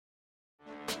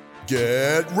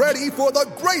Get ready for the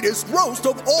greatest roast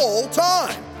of all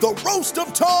time, the Roast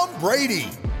of Tom Brady,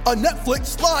 a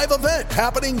Netflix live event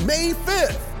happening May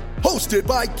 5th. Hosted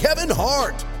by Kevin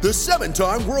Hart, the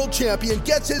 7-time world champion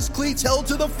gets his cleats held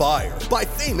to the fire by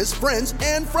famous friends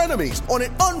and frenemies on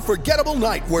an unforgettable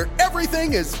night where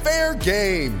everything is fair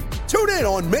game. Tune in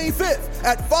on May 5th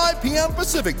at 5 p.m.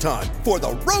 Pacific time for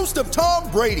the Roast of Tom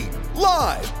Brady,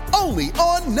 live only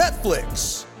on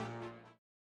Netflix.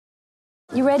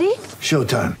 You ready?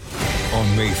 Showtime.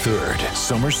 On May 3rd,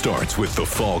 summer starts with The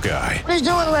Fall Guy. Let's do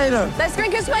it later. Let's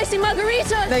drink a spicy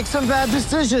margarita. Make some bad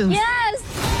decisions. Yes!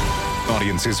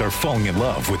 Audiences are falling in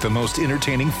love with the most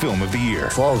entertaining film of the year.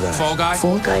 Fall Guy. Fall Guy?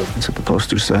 Fall guy. That's what the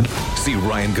poster said. See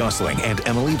Ryan Gosling and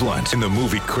Emily Blunt in the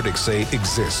movie critics say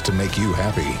exists to make you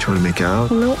happy. Trying to make it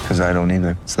out? Nope. Because I don't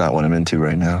either. It's not what I'm into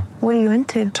right now. What are you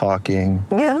into? Talking.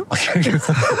 Yeah.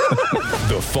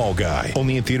 The Fall Guy.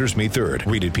 Only in theaters May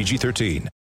 3rd. Rated PG-13.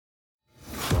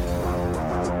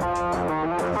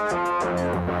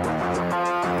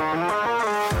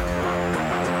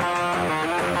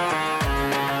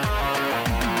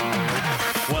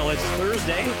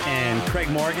 And Craig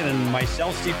Morgan and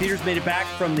myself, Steve Peters, made it back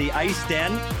from the Ice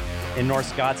Den in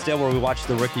North Scottsdale, where we watched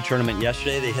the rookie tournament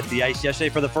yesterday. They hit the ice yesterday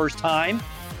for the first time,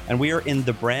 and we are in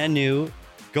the brand new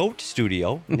GOAT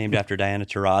studio, named after Diana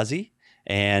Taurasi.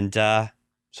 And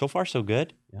so far, so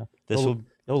good. Yeah.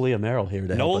 No Leah Merrill here.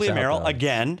 No Leah Merrill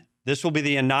again. This will be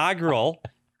the inaugural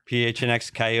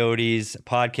PHNX Coyotes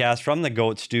podcast from the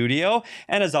GOAT studio.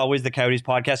 And as always, the Coyotes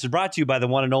podcast is brought to you by the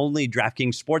one and only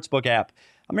DraftKings Sportsbook app,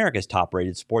 America's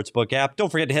top-rated sportsbook app. Don't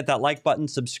forget to hit that like button,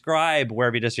 subscribe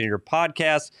wherever you listen to your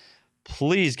podcast.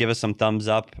 Please give us some thumbs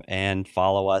up and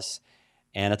follow us.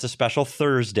 And it's a special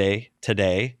Thursday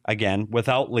today, again,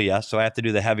 without Leah, so I have to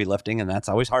do the heavy lifting, and that's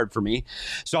always hard for me.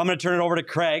 So I'm going to turn it over to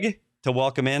Craig to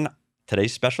welcome in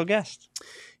today's special guest.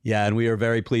 Yeah, and we are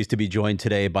very pleased to be joined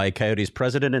today by Coyotes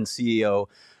President and CEO,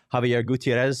 Javier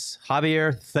Gutierrez.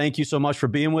 Javier, thank you so much for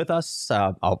being with us.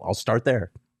 I'll start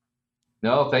there.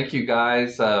 No, thank you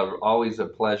guys. Always a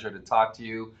pleasure to talk to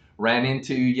you. Ran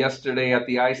into you yesterday at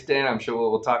the Ice Den. I'm sure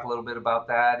we'll talk a little bit about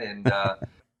that. And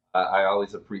I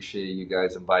always appreciate you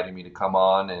guys inviting me to come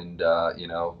on and,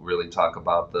 really talk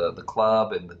about the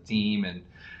club and the team. And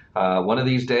one of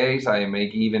these days, I may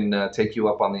even take you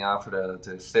up on the offer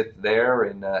to sit there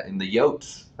in the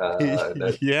Yotes.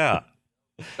 Yeah.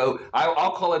 So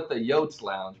I'll call it the Yotes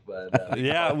Lounge, but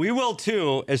yeah, we will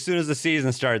too as soon as the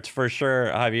season starts for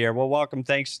sure, Javier. Well, welcome.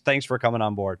 Thanks for coming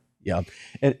on board. Yeah,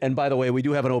 and by the way, we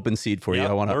do have an open seat for you.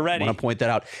 I want to point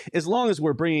that out. As long as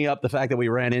we're bringing up the fact that we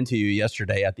ran into you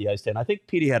yesterday at the Ice Den, I think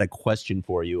Petey had a question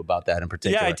for you about that in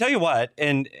particular. Yeah, I tell you what,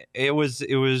 and it was.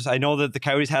 I know that the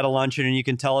Coyotes had a luncheon, and you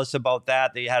can tell us about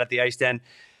that you had at the Ice Den.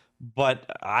 But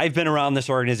I've been around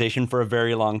this organization for a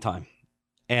very long time,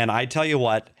 and I tell you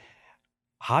what,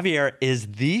 Javier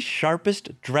is the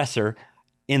sharpest dresser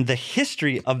in the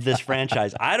history of this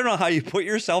franchise. I don't know how you put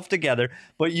yourself together,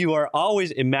 but you are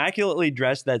always immaculately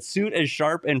dressed. That suit is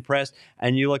sharp and pressed,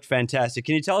 and you look fantastic.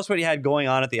 Can you tell us what you had going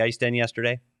on at the Ice Den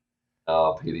yesterday?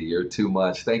 Oh, Petey, you're too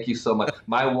much. Thank you so much.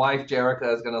 My wife,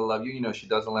 Jerica, is going to love you. You know, she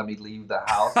doesn't let me leave the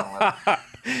house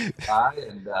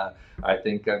and I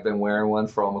think I've been wearing one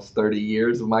for almost 30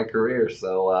 years of my career.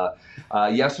 So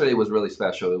yesterday was really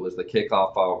special. It was the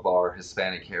kickoff of our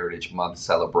Hispanic Heritage Month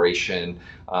celebration.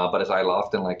 But as I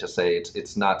often like to say,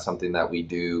 it's not something that we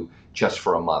do just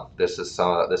for a month. This is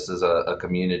a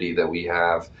community that we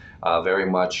have very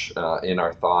much in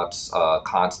our thoughts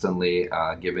constantly,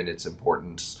 given its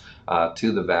importance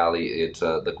to the Valley. It's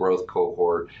the growth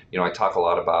cohort. You know, I talk a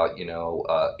lot about,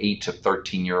 8 to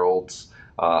 13-year-olds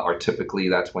are typically,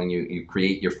 that's when you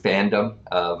create your fandom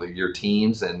of your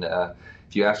teams. And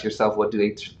if you ask yourself, what do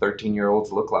 8 to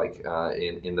 13-year-olds look like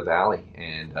in the Valley?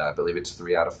 And I believe it's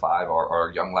 3 out of 5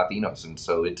 are young Latinos. And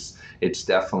so it's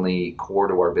definitely core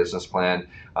to our business plan.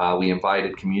 We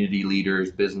invited community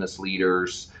leaders, business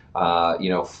leaders,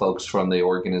 folks from the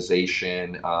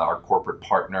organization, our corporate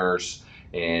partners.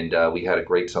 And we had a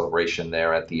great celebration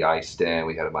there at the Ice Den.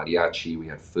 We had a mariachi, we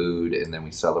had food, and then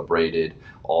we celebrated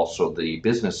also the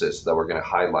businesses that we're going to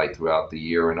highlight throughout the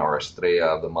year in our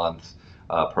Estrella of the Month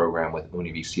program with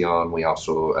Univision. We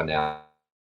also announced.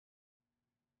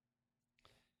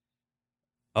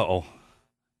 Uh-oh.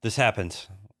 This happens.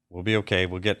 We'll be okay.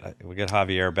 We'll get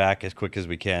Javier back as quick as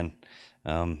we can.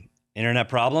 Internet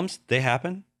problems, they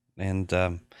happen. And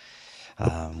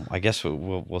I guess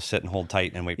we'll sit and hold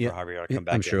tight and wait for Javier to come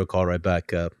back. I'm sure he'll call right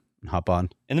back and hop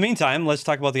on. In the meantime, let's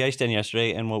talk about the Ice Den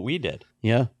yesterday and what we did.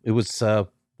 Yeah, it was the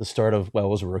start of, it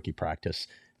was a rookie practice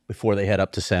before they head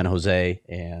up to San Jose.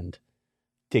 And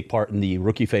take part in the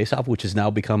rookie faceoff, which has now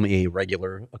become a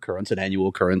regular occurrence, an annual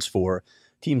occurrence for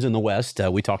teams in the West.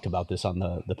 We talked about this on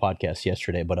the podcast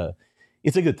yesterday, but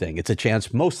it's a good thing. It's a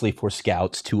chance mostly for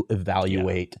scouts to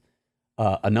evaluate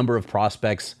a number of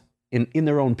prospects in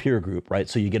their own peer group, right?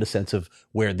 So you get a sense of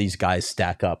where these guys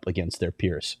stack up against their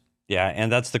peers. Yeah,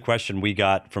 and that's the question we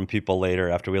got from people later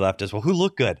after we left is, well, who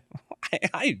looked good?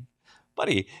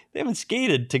 Buddy, they haven't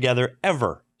skated together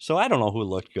ever, so I don't know who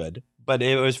looked good. But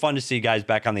it was fun to see guys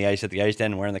back on the ice at the ice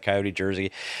den wearing the Coyote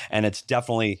jersey, and it's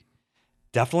definitely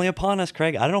upon us,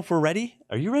 Craig. I don't know if we're ready.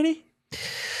 Are you ready?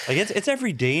 Like it's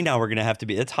every day now. We're gonna have to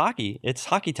be. It's hockey. It's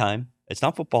hockey time. It's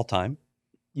not football time.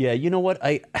 Yeah, you know what?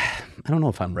 I don't know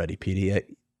if I'm ready, PD.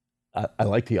 I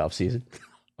like the off season.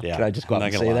 Yeah, Can I just go out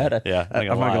and say lie. that?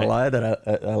 I'm not gonna lie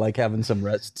that I like having some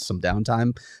rest, some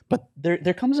downtime. But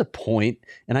there comes a point,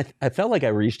 and I felt like I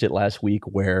reached it last week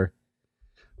where,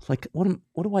 like, what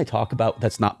do I talk about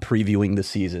that's not previewing the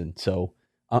season? So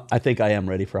I think I am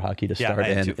ready for hockey to start,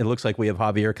 and it looks like we have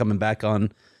Javier coming back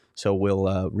on, so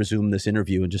we'll resume this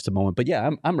interview in just a moment. But yeah,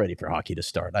 I'm ready for hockey to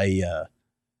start.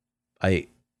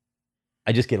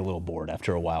 I just get a little bored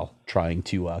after a while trying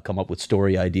to come up with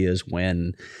story ideas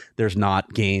when there's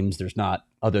not games, there's not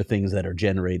other things that are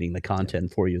generating the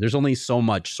content for you. There's only so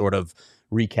much sort of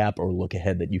recap or look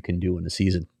ahead that you can do in a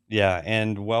season. Yeah,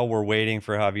 and while we're waiting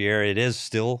for Javier, it is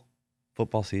still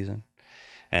football season.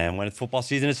 And when it's football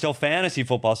season, it's still fantasy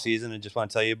football season. I just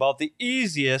want to tell you about the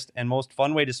easiest and most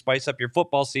fun way to spice up your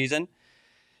football season.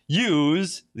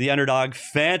 Use the Underdog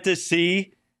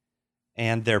Fantasy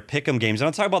and their Pick'em games. I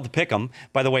don't talk about the Pick'em.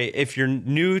 By the way, if you're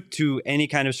new to any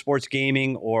kind of sports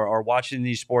gaming or watching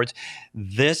these sports,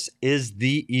 this is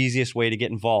the easiest way to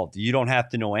get involved. You don't have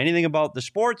to know anything about the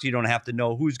sports. You don't have to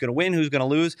know who's going to win, who's going to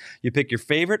lose. You pick your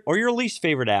favorite or your least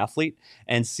favorite athlete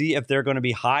and see if they're going to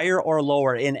be higher or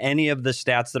lower in any of the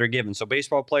stats that are given. So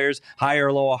baseball players, higher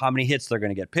or lower, how many hits they're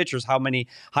going to get. Pitchers, how many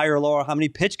higher or lower, how many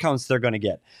pitch counts they're going to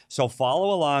get. So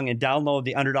follow along and download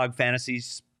the Underdog Fantasy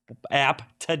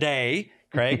app today,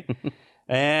 Craig.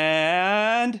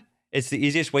 And it's the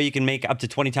easiest way you can make up to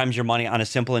 20 times your money on a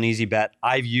simple and easy bet.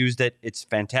 I've used it. It's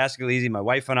fantastically easy. My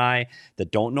wife and I that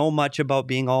don't know much about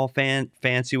being all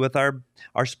fancy with our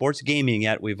sports gaming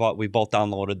yet, we both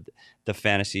downloaded the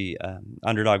fantasy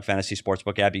Underdog Fantasy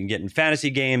Sportsbook app. You can get in fantasy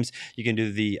games. You can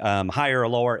do the higher or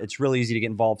lower. It's really easy to get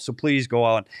involved. So please go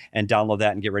out and download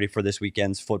that and get ready for this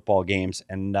weekend's football games.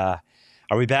 And are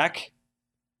we back?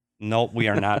 Nope, we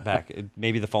are not back.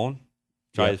 Maybe the phone?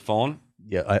 Try the phone?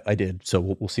 Yeah, I did. So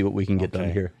we'll see what we can get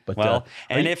done here. But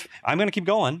if I'm going to keep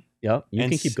going. Yeah, you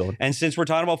can keep going. And since we're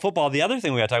talking about football, the other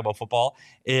thing we got to talk about football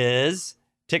is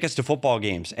tickets to football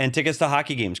games and tickets to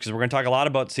hockey games, because we're going to talk a lot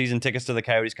about season tickets to the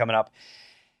Coyotes coming up.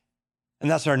 And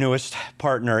that's our newest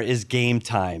partner is Game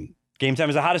Time. Game Time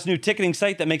is the hottest new ticketing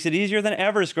site that makes it easier than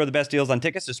ever to score the best deals on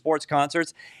tickets to sports,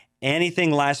 concerts, anything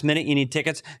last minute you need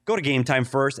tickets. Go to Game Time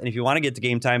first. And if you want to get to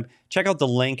Game Time, check out the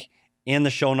link in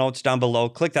the show notes down below.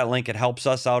 Click that link. It helps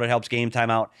us out. It helps Game Time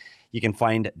out. You can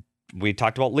find, we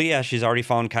talked about Leah. She's already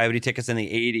found Coyote tickets in the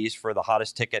 80s for the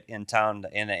hottest ticket in town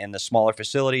in the smaller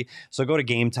facility. So go to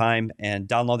Game Time and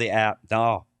download the app.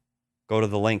 No, go to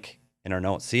the link in our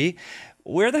notes. See,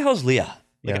 where the hell's Leah?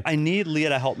 I need Leah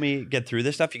to help me get through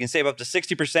this stuff. You can save up to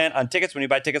 60% on tickets when you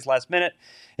buy tickets last minute.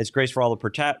 It's great for all the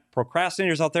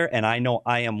procrastinators out there. And I know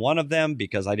I am one of them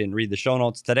because I didn't read the show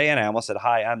notes today. And I almost said,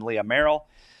 hi, I'm Leah Merrill.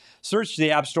 Search the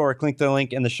App Store, click the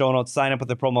link in the show notes, sign up with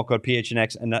the promo code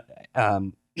PHNX,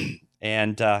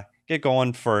 and get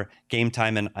going for Game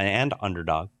Time and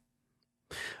Underdog.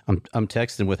 I'm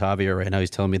texting with Javier right now.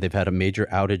 He's telling me they've had a major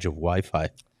outage of Wi-Fi.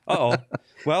 Uh-oh.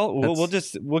 Well,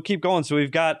 we'll keep going. So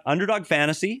we've got Underdog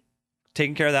Fantasy,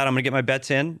 taking care of that. I'm going to get my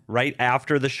bets in right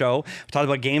after the show. We talked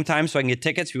about Game Time so I can get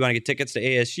tickets. If you want to get tickets to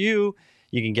ASU,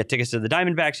 you can get tickets to the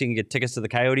Diamondbacks, you can get tickets to the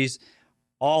Coyotes.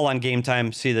 All on Game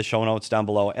Time. See the show notes down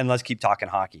below. And let's keep talking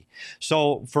hockey.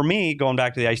 So for me, going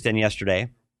back to the ice den yesterday,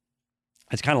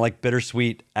 it's kind of like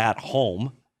bittersweet at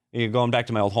home. You're going back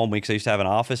to my old home weeks. I used to have an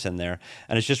office in there.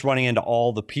 And it's just running into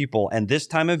all the people. And this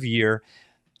time of year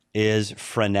is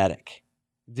frenetic.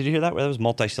 Did you hear that? That was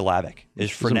multisyllabic.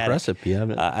 It's frenetic. Impressive. Yeah,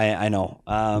 I know.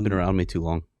 You've been around me too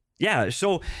long. Yeah.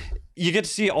 So you get to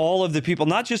see all of the people,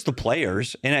 not just the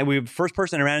players. And first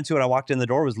person I ran into when I walked in the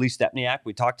door was Lee Stepniak.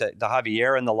 We talked to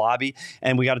Javier in the lobby,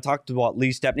 and we got to talk about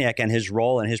Lee Stepniak and his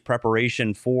role and his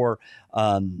preparation for,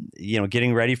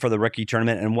 getting ready for the rookie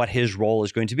tournament and what his role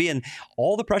is going to be. And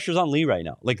all the pressure's on Lee right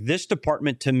now. Like this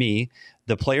department, to me,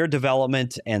 the player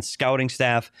development and scouting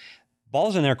staff,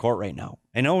 ball's in their court right now.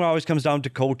 I know it always comes down to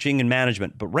coaching and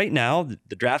management, but right now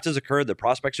the draft has occurred. The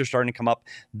prospects are starting to come up.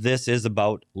 This is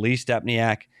about Lee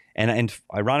Stepniak And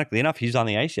ironically enough, he's on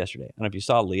the ice yesterday. I don't know if you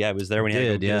saw Lee. I was there when he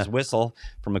had to get his whistle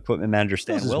from equipment manager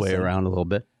Stan Wilson. Wilson. His way around a little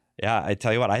bit. Yeah, I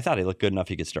tell you what, I thought he looked good enough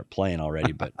he could start playing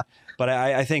already. But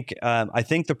I think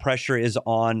the pressure is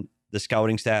on the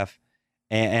scouting staff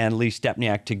and Lee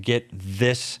Stempniak to get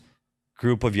this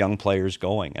group of young players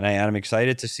going. And I'm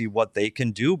excited to see what they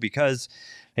can do because,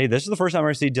 hey, this is the first time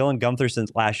I see Dylan Gunther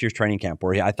since last year's training camp,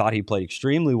 where I thought he played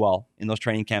extremely well in those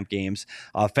training camp games.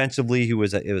 Offensively, it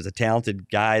was a talented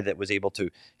guy that was able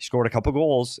to scored a couple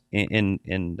goals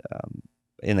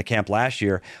in the camp last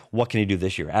year. What can he do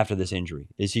this year after this injury?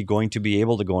 Is he going to be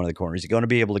able to go into the corner? Is he going to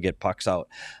be able to get pucks out?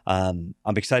 I'm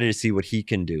excited to see what he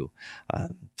can do.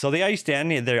 So the ice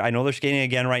den, I know they're skating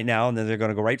again right now, and then they're going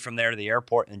to go right from there to the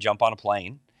airport and jump on a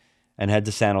plane and head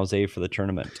to San Jose for the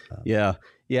tournament. Yeah.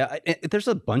 There's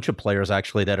a bunch of players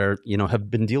actually that are,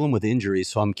 have been dealing with injuries.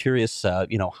 So I'm curious, how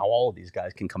all of these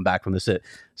guys can come back from this.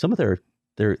 Some of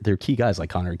their key guys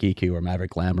like Connor Geekie or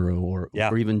Maverick Lamoureux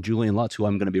or even Julian Lutz, who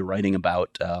I'm going to be writing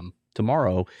about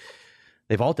tomorrow.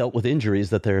 They've all dealt with injuries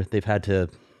that they've had to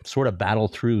sort of battle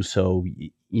through. So,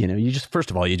 you just,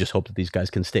 first of all, you just hope that these guys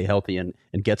can stay healthy and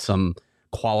get some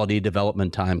quality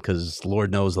development time, because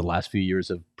Lord knows the last few years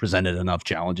have presented enough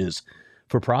challenges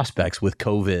for prospects with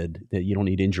COVID that you don't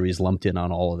need injuries lumped in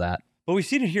on all of that. But we've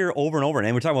seen it here over and over,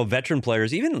 and we're talking about veteran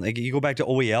players. Even like you go back to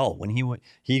OEL when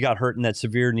he got hurt in that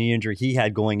severe knee injury he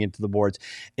had going into the boards.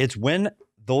 It's when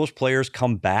those players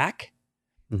come back,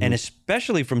 and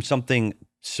especially from something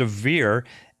severe,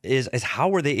 is how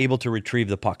were they able to retrieve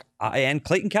the puck? And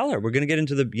Clayton Keller, we're going to get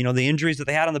into the the injuries that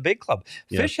they had on the big club.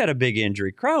 Fish had a big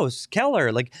injury. Krause,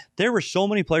 Keller, there were so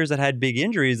many players that had big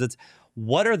injuries. That's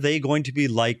what are they going to be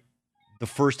like the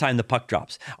first time the puck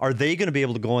drops? Are they going to be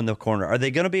able to go in the corner? Are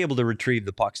they going to be able to retrieve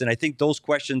the pucks? And I think those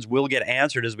questions will get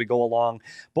answered as we go along,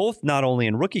 both not only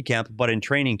in rookie camp, but in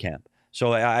training camp.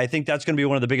 So I think that's going to be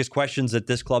one of the biggest questions that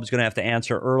this club's going to have to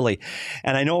answer early.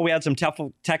 And I know we had some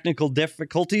technical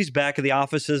difficulties back at the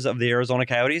offices of the Arizona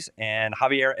Coyotes, and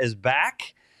Javier is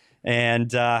back.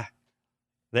 And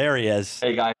there he is.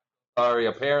 Hey, guys. Sorry,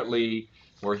 apparently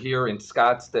we're here in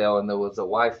Scottsdale, and there was a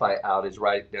Wi-Fi outage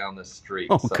right down the street.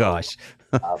 Oh, gosh.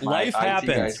 Life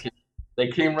happens. They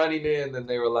came running in, and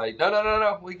they were like,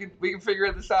 no, we can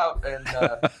figure this out. And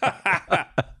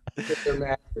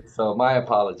so my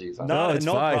apologies. No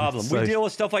fine. problem. We deal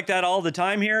with stuff like that all the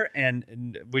time here,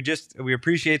 and we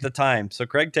appreciate the time. So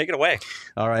Craig, take it away.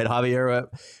 All right, Javier.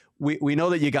 We know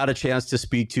that you got a chance to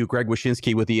speak to Greg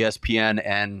Wyshynski with ESPN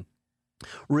and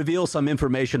reveal some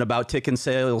information about ticket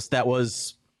sales that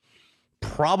was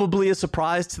probably a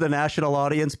surprise to the national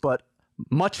audience, but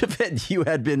much of it you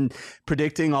had been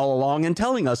predicting all along and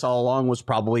telling us all along was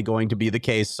probably going to be the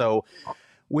case. So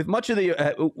with much of the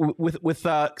with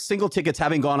single tickets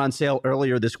having gone on sale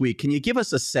earlier this week, can you give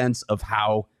us a sense of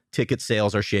how ticket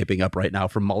sales are shaping up right now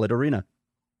for Mullet Arena?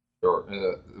 Sure.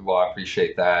 Well, I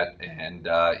appreciate that. And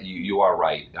you are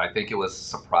right. I think it was a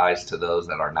surprise to those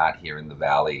that are not here in the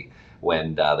Valley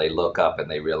when they look up and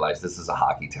they realize this is a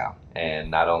hockey town. And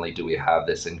not only do we have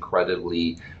this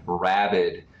incredibly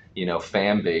rabid,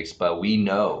 fan base, but we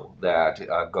know that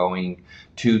going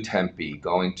to Tempe,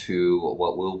 going to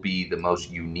what will be the most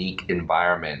unique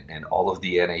environment in all of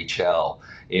the NHL,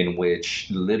 in which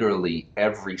literally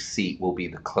every seat will be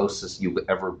the closest you've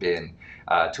ever been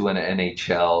to an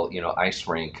NHL, ice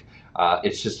rink.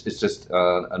 It's just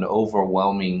an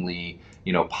overwhelmingly,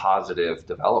 positive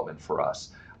development for us.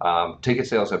 Ticket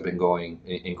sales have been going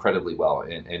incredibly well.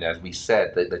 And as we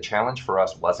said, the challenge for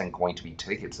us wasn't going to be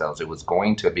ticket sales. It was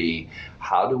going to be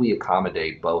how do we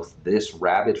accommodate both this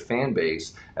rabid fan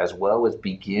base as well as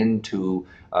begin to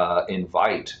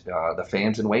invite the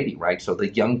fans in waiting, right? So the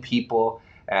young people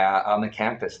on the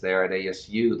campus there at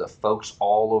ASU, the folks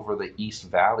all over the East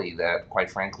Valley that, quite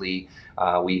frankly,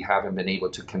 we haven't been able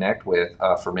to connect with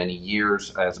for many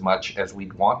years as much as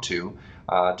we'd want to.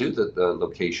 Due to the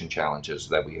location challenges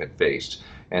that we had faced.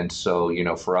 And so,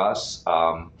 for us,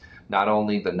 not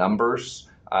only the numbers,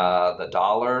 the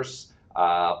dollars,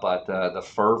 but the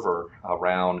fervor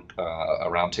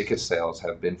around ticket sales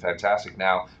have been fantastic.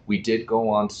 Now, we did go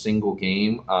on single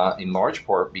game in large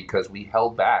part because we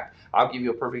held back. I'll give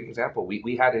you a perfect example.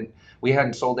 We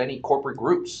hadn't sold any corporate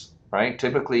groups, right?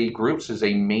 Typically, groups is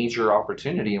a major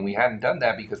opportunity, and we hadn't done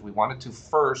that because we wanted to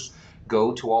first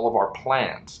go to all of our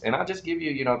plans. And I'll just give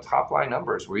you, top line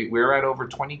numbers. We're at over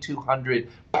 2,200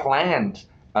 planned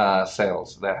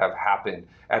sales that have happened.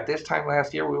 At this time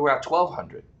last year, we were at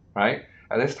 1,200, right?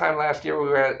 At this time last year, we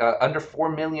were at under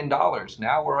 $4 million.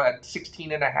 Now we're at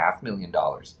 $16.5 million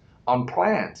on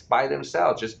plans by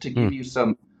themselves, just to give you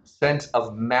some sense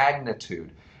of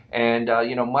magnitude. And,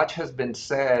 much has been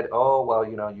said, oh, well,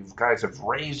 you guys have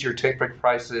raised your ticket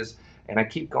prices. And I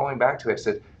keep going back to it. I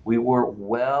said, we were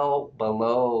well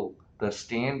below the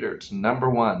standards, number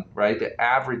one, right? The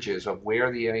averages of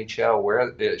where the NHL,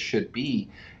 where it should be.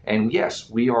 And yes,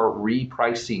 we are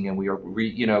repricing and we are,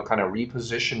 kind of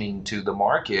repositioning to the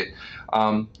market.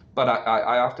 But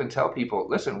I often tell people,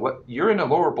 listen, you're in a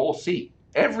lower bowl seat.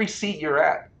 Every seat you're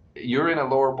at, you're in a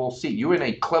lower bowl seat. You're in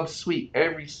a club suite,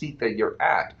 every seat that you're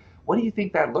at. What do you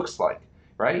think that looks like,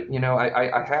 right?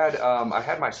 I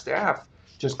had my staff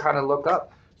just kind of look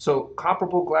up. So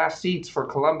comparable glass seats for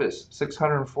Columbus,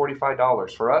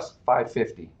 $645. For us,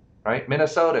 $550, right?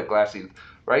 Minnesota glass seats,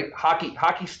 right?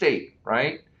 Hockey State,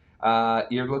 right?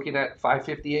 You're looking at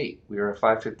 $558. We were at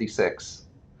 $556.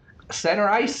 Center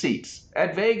ice seats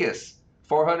at Vegas,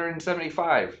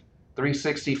 $475.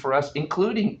 $360 for us,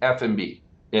 including F&B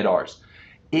at ours.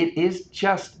 It is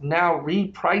just now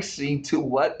repricing to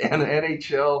what an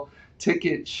NHL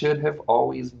ticket should have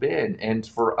always been. And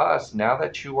for us, now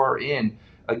that you are in,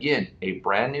 again, a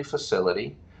brand new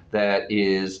facility that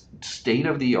is state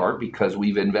of the art because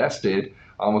we've invested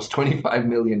almost $25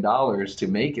 million to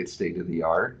make it state of the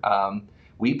art.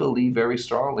 We believe very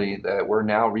strongly that we're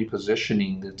now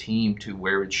repositioning the team to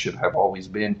where it should have always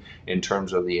been in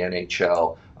terms of the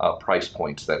NHL price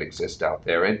points that exist out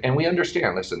there. And we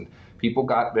understand, listen, people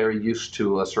got very used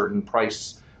to a certain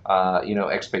price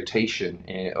expectation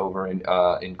over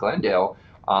in Glendale.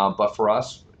 But for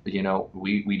us,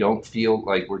 we don't feel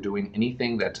like we're doing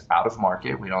anything that's out of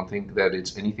market. We don't think that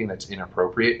it's anything that's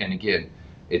inappropriate. And again,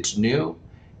 it's new,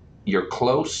 you're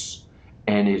close,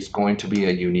 and it's going to be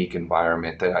a unique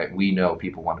environment that we know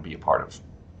people want to be a part of.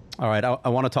 All right. I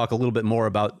want to talk a little bit more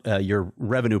about your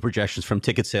revenue projections from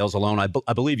ticket sales alone.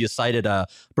 I believe you cited a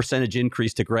percentage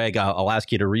increase to Greg. I'll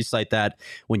ask you to recite that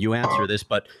when you answer this.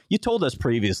 But you told us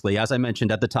previously, as I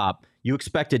mentioned at the top, you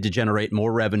expected to generate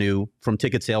more revenue from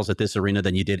ticket sales at this arena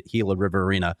than you did at Gila River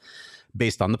Arena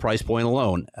based on the price point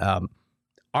alone.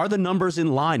 Are the numbers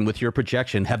in line with your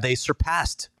projection? Have they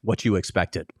surpassed what you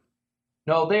expected?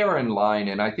 No, they are in line.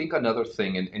 And I think another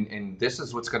thing, and this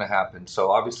is what's going to happen. So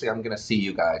obviously I'm going to see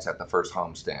you guys at the first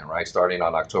homestand, right? Starting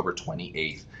on October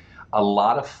 28th. A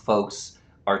lot of folks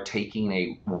are taking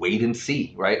a wait and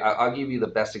see, right? I'll give you the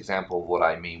best example of what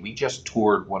I mean. We just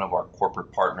toured one of our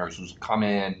corporate partners who's come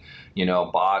in,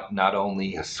 bought not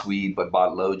only a suite, but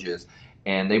bought loges.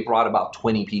 And they brought about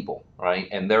 20 people, right?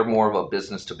 And they're more of a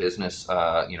business to business,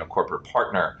 corporate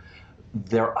partner.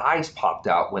 Their eyes popped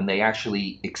out when they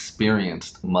actually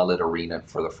experienced Mullet Arena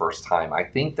for the first time. I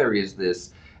think there is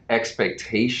this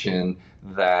expectation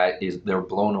that they're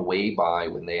blown away by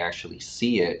when they actually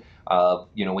see it.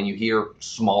 When you hear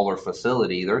smaller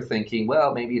facility, they're thinking,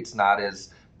 well, maybe it's not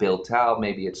as built out,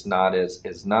 maybe it's not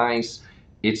as nice.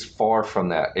 It's far from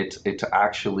that. It's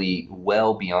actually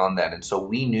well beyond that. And so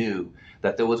we knew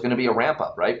that there was going to be a ramp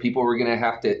up, right? People were going to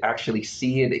have to actually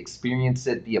see it, experience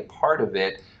it, be a part of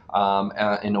it.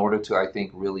 In order to, I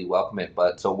think, really welcome it.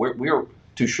 But so we're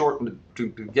too short to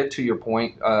get to your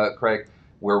point, Craig.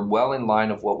 We're well in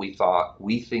line of what we thought.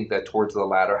 We think that towards the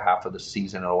latter half of the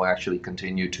season, it will actually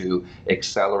continue to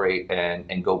accelerate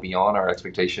and go beyond our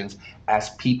expectations as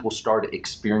people start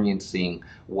experiencing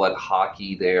what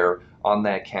hockey there on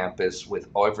that campus with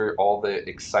all the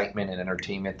excitement and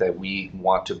entertainment that we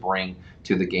want to bring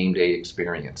to the game day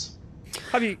experience.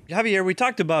 Javier, we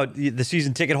talked about the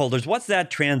season ticket holders. What's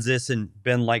that transition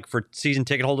been like for season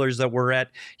ticket holders that were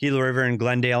at Gila River and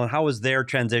Glendale, and how has their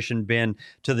transition been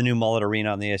to the new Mullet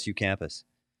Arena on the ASU campus?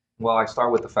 Well, I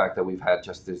start with the fact that we've had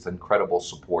just this incredible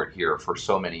support here for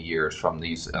so many years from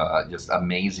these just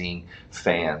amazing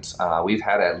fans. We've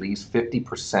had at least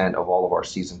 50% of all of our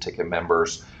season ticket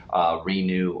members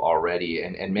renew already,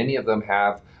 and many of them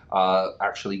have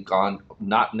actually gone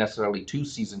not necessarily to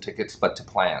season tickets, but to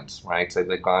plans, right? So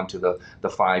they've gone to the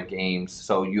 5 games.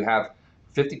 So you have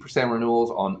 50% renewals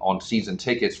on season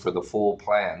tickets for the full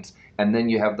plans. And then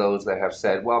you have those that have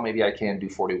said, well, maybe I can't do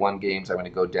 41 games. I'm going to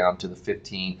go down to the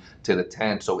 15 to the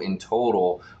 10. So in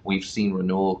total, we've seen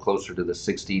renewal closer to the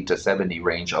 60 to 70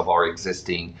 range of our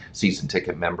existing season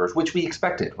ticket members, which we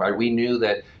expected, right? We knew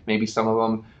that maybe some of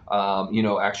them,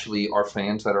 actually our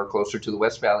fans that are closer to the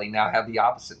West Valley now have the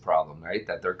opposite problem, right?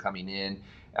 That they're coming in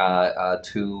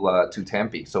to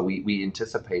Tempe. So we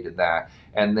anticipated that.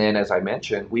 And then, as I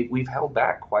mentioned, we've held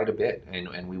back quite a bit,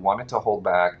 and we wanted to hold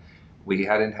back. We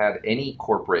hadn't had any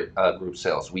corporate group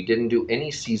sales. We didn't do any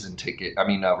season ticket,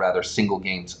 single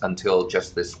games until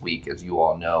just this week, as you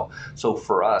all know. So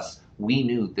for us, we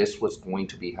knew this was going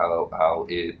to be how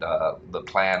the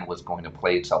plan was going to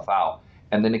play itself out.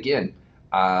 And then again,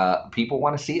 people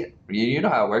want to see it. You know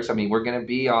how it works. I mean, we're going to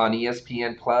be on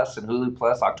ESPN Plus and Hulu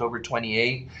Plus October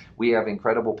 28th. We have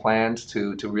incredible plans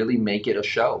to really make it a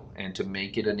show and to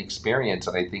make it an experience.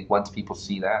 And I think once people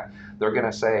see that, they're going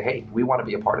to say, hey, we want to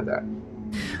be a part of that.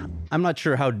 I'm not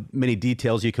sure how many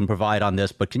details you can provide on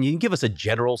this, but can you give us a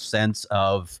general sense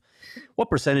of what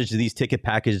percentage of these ticket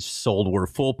packages sold were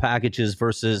full packages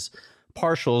versus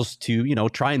partials to,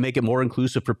 try and make it more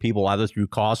inclusive for people, either through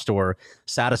cost or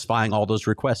satisfying all those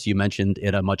requests you mentioned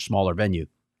in a much smaller venue?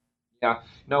 Yeah,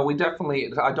 no, we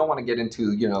definitely, I don't want to get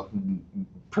into,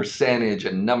 percentage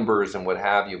and numbers and what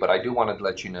have you, but I do want to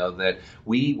let you know that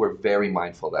we were very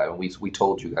mindful of that. And we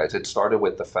told you guys, it started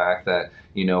with the fact that,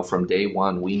 from day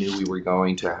one, we knew we were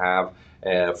going to have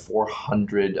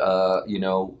 400,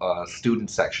 student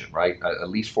section, right? At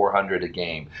least 400 a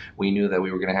game. We knew that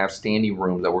we were going to have standing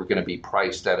rooms that were going to be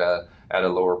priced at a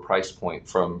lower price point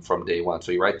from day one.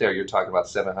 So right there, you're talking about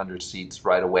 700 seats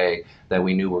right away that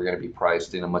we knew were going to be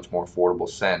priced in a much more affordable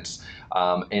sense.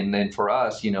 And then for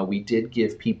us, we did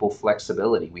give people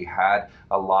flexibility. We had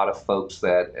a lot of folks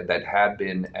that had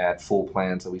been at full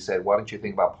plans that we said, why don't you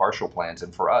think about partial plans?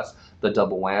 And for us, the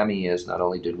double whammy is not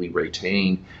only did we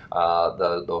retain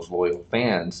those loyal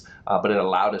fans, but it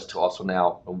allowed us to also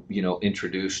now,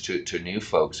 introduce to new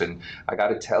folks. And I got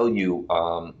to tell you,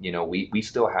 we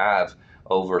still have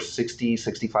over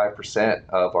 65%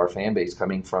 of our fan base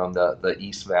coming from the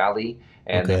East Valley.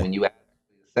 And then when you add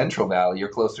Central Valley, you're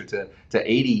closer to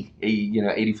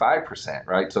 85%,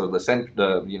 right? So the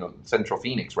Central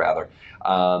Phoenix rather.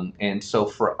 And so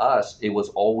for us, it was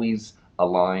always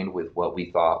aligned with what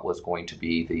we thought was going to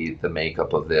be the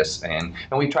makeup of this. And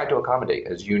we tried to accommodate,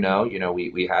 as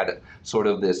we had sort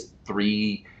of this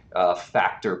three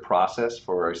factor process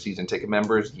for our season ticket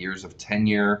members: years of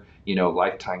tenure,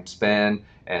 lifetime spend,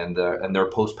 and their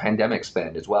post-pandemic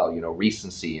spend as well,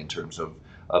 recency in terms of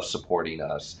supporting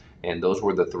us. And those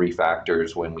were the three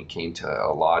factors when we came to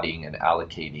allotting and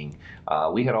allocating.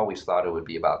 We had always thought it would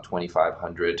be about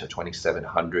 2,500 to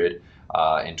 2,700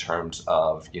 in terms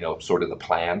of, sort of the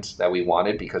plans that we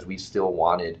wanted, because we still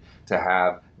wanted to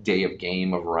have day of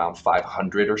game of around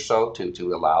 500 or so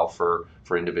to allow for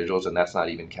individuals. And that's not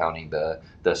even counting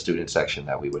the student section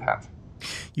that we would have.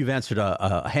 You've answered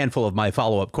a handful of my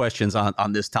follow-up questions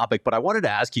on this topic, but I wanted to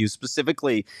ask you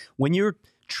specifically, when you're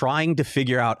trying to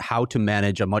figure out how to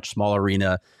manage a much smaller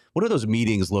arena, what do those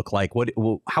meetings look like?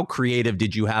 How creative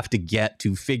did you have to get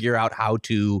to figure out how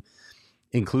to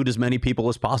include as many people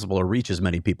as possible or reach as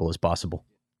many people as possible?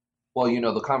 Well,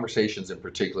 the conversations in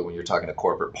particular when you're talking to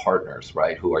corporate partners,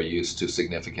 right, who are used to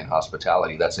significant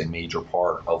hospitality, that's a major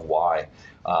part of why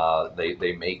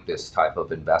they make this type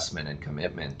of investment and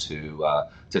commitment to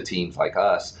teams like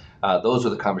us. Those are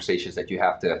the conversations that you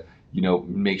have to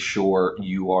make sure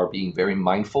you are being very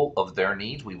mindful of their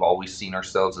needs. We've always seen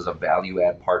ourselves as a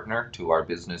value-add partner to our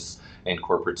business and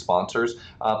corporate sponsors,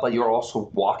 but you're also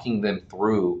walking them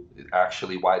through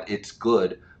actually why it's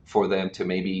good for them to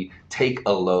maybe take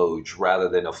a loge rather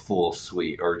than a full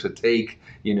suite, or to take,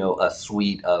 a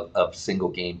suite of single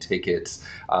game tickets,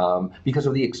 because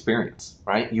of the experience,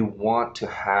 right? You want to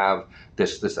have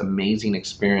this amazing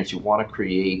experience. You want to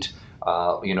create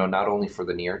not only for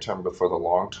the near term, but for the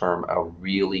long term, a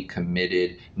really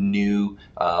committed new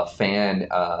fan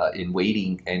in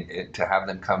waiting, and to have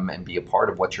them come and be a part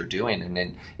of what you're doing. And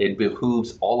then it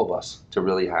behooves all of us to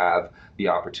really have the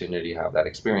opportunity to have that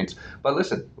experience. But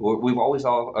listen,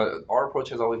 our approach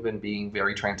has always been being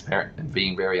very transparent and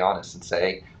being very honest and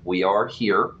say, we are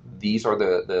here. These are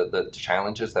the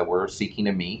challenges that we're seeking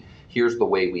to meet. Here's the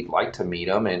way we'd like to meet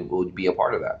them, and we'll be a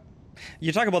part of that.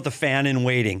 You talk about the fan in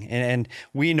waiting, and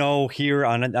we know here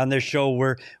on this show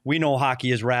where we know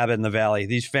hockey is rabid in the Valley.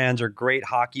 These fans are great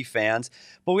hockey fans,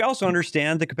 but we also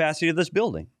understand the capacity of this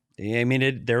building. I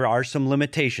mean, there are some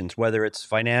limitations, whether it's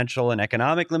financial and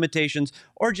economic limitations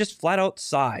or just flat out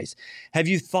size. Have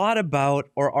you thought about,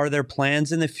 or are there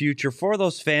plans in the future for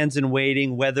those fans in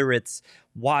waiting, whether it's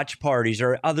watch parties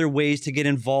or other ways to get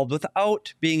involved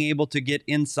without being able to get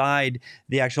inside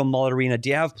the actual Mullet Arena? Do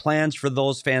you have plans for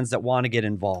those fans that want to get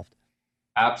involved?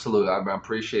 Absolutely. I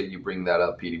appreciate you bringing that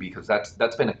up, Petey, because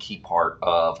that's been a key part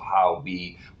of how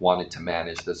we wanted to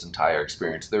manage this entire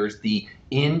experience. There's the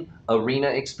in-arena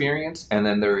experience, and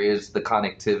then there is the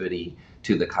connectivity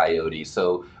to the Coyotes.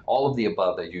 So all of the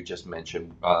above that you just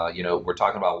mentioned, we're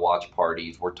talking about watch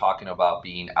parties. We're talking about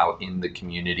being out in the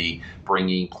community,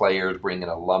 bringing players, bringing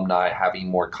alumni, having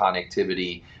more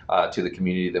connectivity to the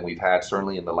community than we've had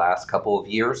certainly in the last couple of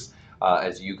years.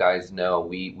 As you guys know,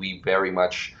 we very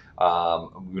much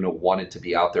wanted to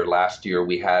be out there. Last year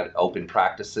we had open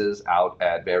practices out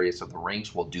at various of the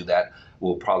rinks. We'll do that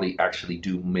we'll probably actually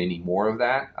do many more of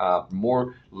that.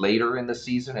 More later in the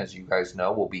season, as you guys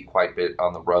know, we'll be quite a bit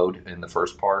on the road in the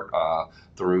first part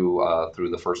through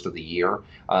the first of the year.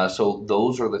 So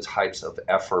those are the types of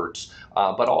efforts,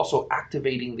 but also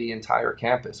activating the entire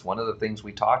campus. One of the things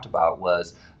we talked about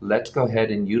was let's go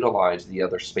ahead and utilize the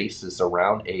other spaces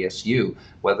around ASU,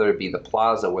 whether it be the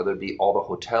plaza, whether it be all the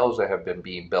hotels that have been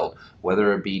being built,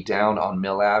 whether it be down on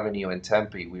Mill Avenue in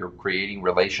Tempe. We are creating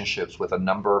relationships with a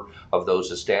number of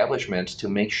those establishments to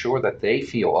make sure that they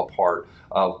feel a part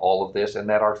of all of this, and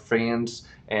that our fans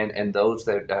and those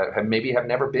that have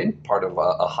never been part of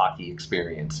a hockey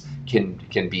experience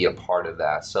can be a part of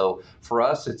that. So for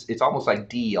us, it's almost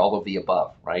like all of the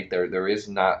above, right? There is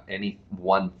not any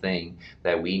one thing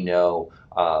that we know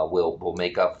will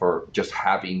make up for just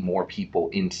having more people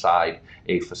inside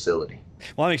a facility.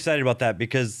 Well, I'm excited about that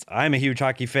because I'm a huge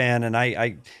hockey fan, and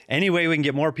I any way we can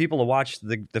get more people to watch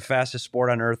the fastest sport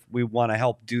on earth, we want to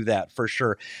help do that for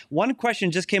sure. One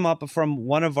question just came up from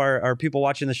one of our people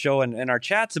watching the show and our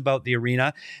chats about the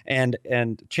arena and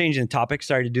changing the topic.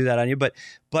 Sorry to do that on you, but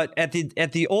at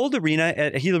the old arena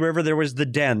at Gila River, there was the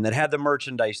den that had the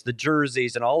merchandise, the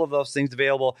jerseys, and all of those things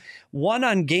available. One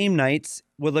on game nights.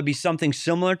 Will there be something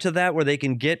similar to that where they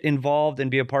can get involved and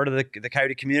be a part of the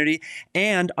Coyote community?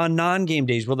 And on non-game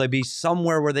days, will there be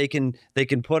somewhere where they can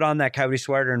put on that Coyote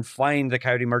sweater and find the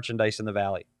Coyote merchandise in the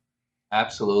Valley?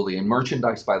 Absolutely. And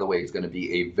merchandise, by the way, is going to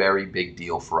be a very big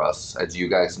deal for us. As you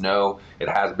guys know, it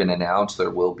has been announced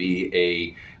there will be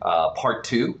a part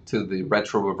 2 to the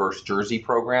Retro Reverse Jersey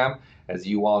program. As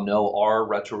you all know, our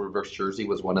Retro Reverse Jersey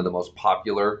was one of the most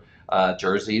popular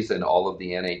jerseys in all of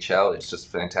the NHL. It's just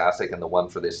fantastic. And the one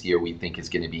for this year we think is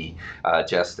going to be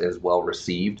just as well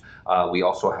received. We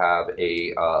also have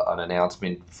an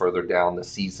announcement further down the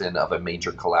season of a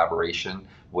major collaboration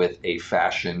with a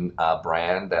fashion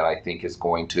brand that I think is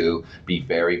going to be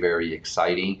very, very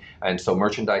exciting. And so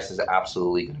merchandise is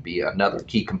absolutely going to be another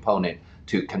key component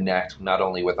to connect not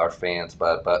only with our fans,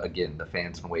 but again, the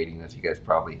fans in waiting, as you guys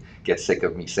probably get sick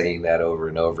of me saying that over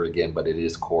and over again, but it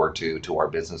is core to our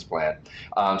business plan.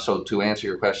 So to answer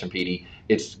your question, Petey,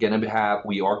 we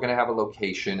are going to have a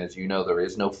location. As you know, there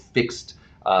is no fixed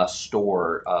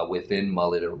store within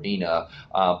Mullet Arena,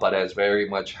 but as very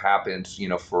much happens,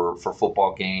 for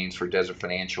football games, for Desert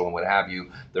Financial and what have you,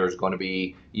 there's going to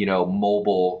be,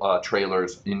 mobile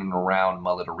trailers in and around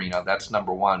Mullet Arena. That's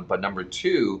number one. But number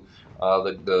two,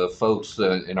 the folks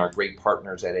and our great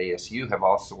partners at ASU have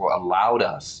also allowed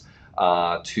us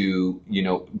to,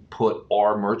 put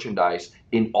our merchandise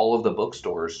in all of the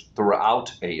bookstores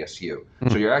throughout ASU.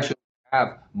 So you're actually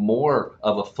have more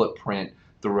of a footprint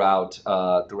throughout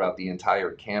the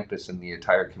entire campus and the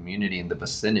entire community in the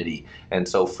vicinity. And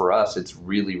so for us, it's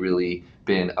really, really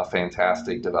been a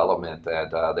fantastic development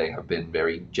that they have been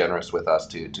very generous with us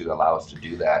to allow us to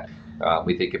do that.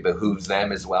 We think it behooves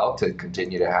them as well to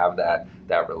continue to have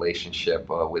that relationship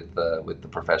with the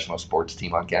professional sports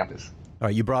team on campus. All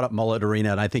right, you brought up Mullet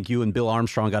Arena, and I think you and Bill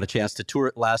Armstrong got a chance to tour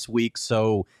it last week.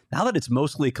 So now that it's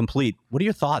mostly complete, what are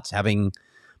your thoughts having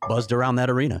buzzed around that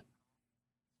arena?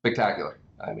 Spectacular.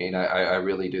 I mean, I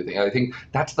really do think. I think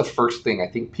that's the first thing. I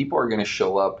think people are going to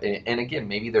show up, and again,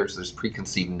 maybe there's this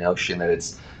preconceived notion that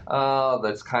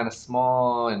that's kind of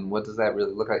small, and what does that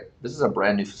really look like? This is a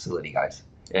brand new facility, guys,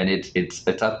 and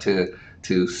it's up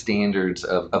to standards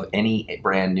of any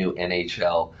brand new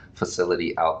NHL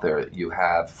facility out there. You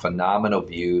have phenomenal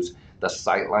views. The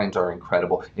sight lines are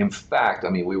incredible. In fact, I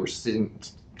mean, we were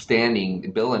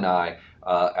standing, Bill and I,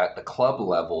 at the club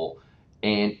level,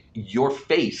 and your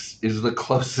face is the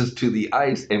closest to the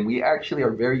ice. And we actually are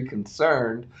very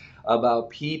concerned about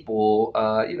people,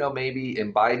 maybe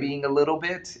imbibing a little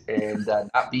bit and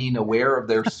not being aware of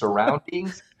their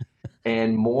surroundings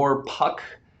and more puck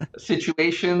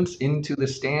situations into the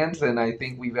stands than I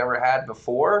think we've ever had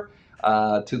before,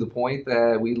 to the point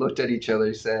that we looked at each other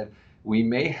and said, we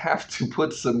may have to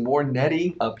put some more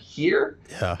netting up here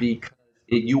because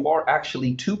you are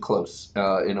actually too close,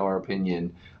 in our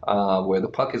opinion, where the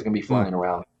puck is going to be flying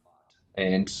around.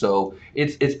 And so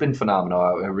it's been phenomenal.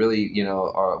 I really,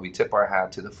 we tip our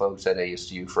hat to the folks at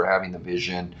ASU for having the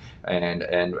vision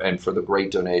and for the great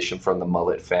donation from the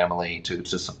Mullet family to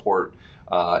support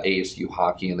ASU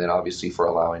hockey, and then obviously for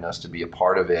allowing us to be a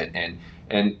part of it. And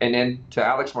then to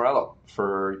Alex Morello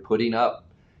for putting up,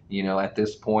 at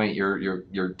this point,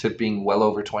 you're tipping well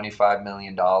over $25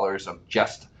 million of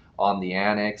just on the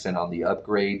annex and on the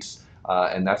upgrades.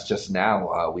 And that's just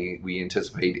now. We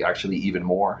anticipate actually even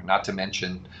more, not to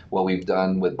mention what we've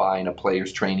done with buying a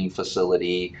players training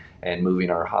facility and moving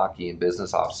our hockey and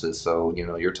business offices. So,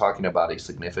 you're talking about a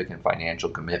significant financial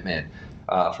commitment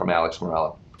from Alex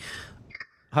Morello.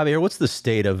 Javier, what's the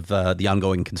state of the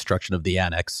ongoing construction of the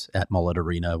annex at Mullet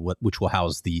Arena, which will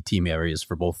house the team areas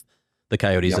for both the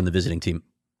Coyotes and the visiting team?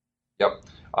 Yep.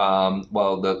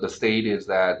 Well, the state is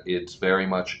that it's very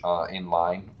much in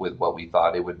line with what we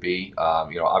thought it would be.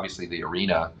 Obviously the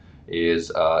arena is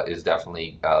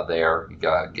definitely there,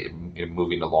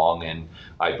 moving along, and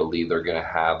I believe they're going to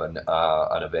have an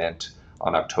event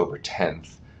on October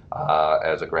 10th.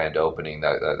 As a grand opening.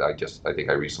 I think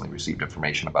I recently received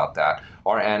information about that.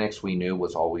 Our annex, we knew,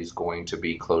 was always going to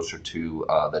be closer to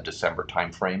the December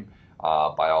timeframe.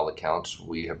 By all accounts,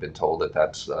 we have been told that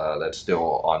that's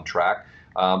still on track.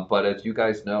 But as you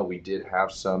guys know, we did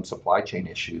have some supply chain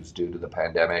issues due to the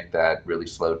pandemic that really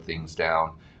slowed things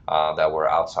down that were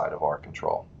outside of our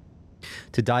control.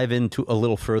 To dive into a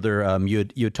little further, you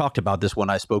had talked about this when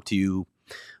I spoke to you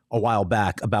a while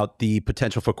back about the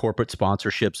potential for corporate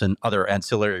sponsorships and other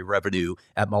ancillary revenue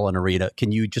at Mullet Arena.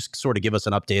 Can you just sort of give us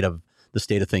an update of the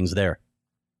state of things there?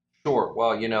 Sure.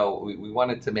 Well, we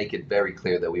wanted to make it very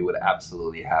clear that we would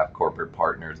absolutely have corporate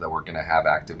partners, that we're going to have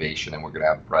activation and we're going to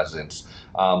have presence.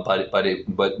 But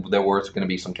there were going to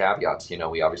be some caveats.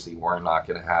 We obviously were not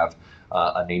going to have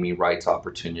a naming rights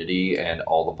opportunity, and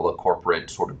all the corporate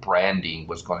sort of branding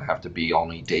was going to have to be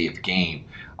only day of game.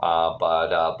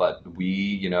 But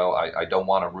we, I don't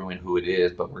want to ruin who it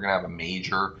is, but we're going to have a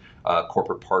major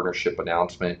corporate partnership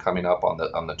announcement coming up on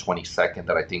the 22nd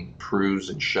that I think proves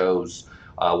and shows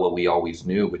what we always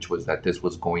knew, which was that this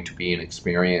was going to be an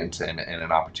experience and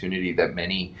an opportunity that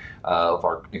many of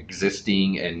our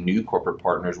existing and new corporate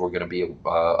partners were going to be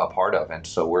a part of. And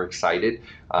so we're excited.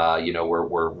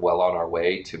 We're well on our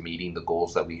way to meeting the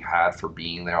goals that we had for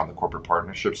being there on the corporate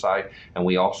partnership side. And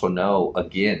we also know,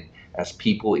 again, as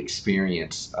people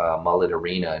experience Mullet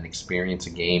Arena and experience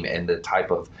a game and the type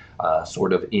of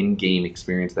sort of in-game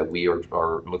experience that we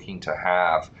are looking to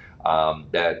have,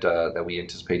 that we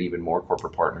anticipate even more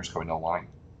corporate partners coming online.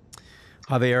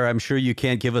 Javier, I'm sure you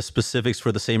can't give us specifics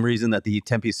for the same reason that the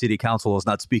Tempe City Council is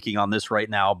not speaking on this right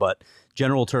now, but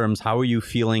general terms, how are you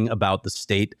feeling about the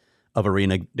state of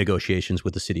arena negotiations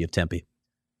with the city of Tempe?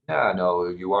 Yeah, no,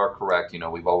 you are correct.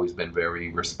 We've always been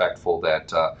very respectful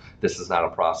that this is not a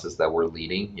process that we're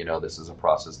leading. This is a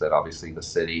process that obviously the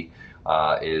city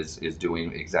is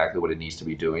doing exactly what it needs to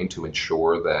be doing to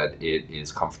ensure that it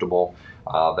is comfortable,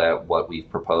 that what we've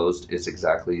proposed is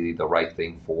exactly the right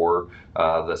thing for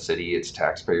the city, its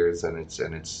taxpayers, and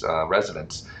its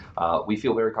residents. We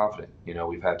feel very confident.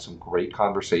 We've had some great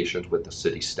conversations with the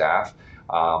city staff.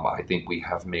 I think we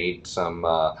have made some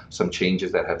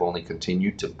changes that have only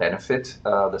continued to benefit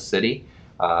the city.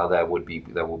 That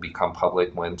will become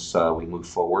public once we move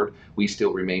forward. We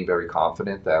still remain very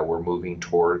confident that we're moving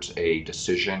towards a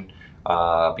decision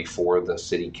before the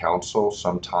city council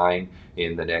sometime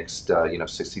in the next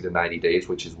 60 to 90 days,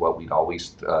 which is what we'd always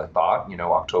thought.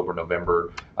 October,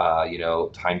 November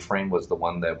timeframe was the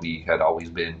one that we had always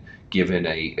been given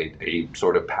a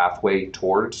sort of pathway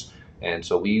towards. And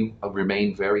so we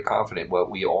remain very confident.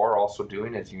 What we are also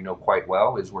doing, as you know quite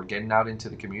well, is we're getting out into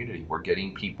the community. We're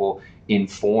getting people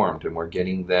informed, and we're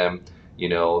getting them,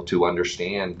 to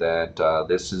understand that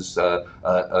this is a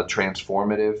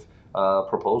transformative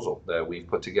proposal that we've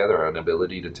put together, an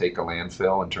ability to take a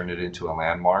landfill and turn it into a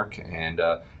landmark. And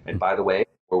by the way,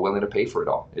 we're willing to pay for it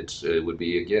all. It would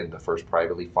be, again, the first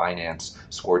privately financed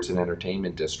sports and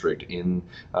entertainment district in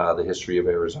the history of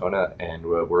Arizona, and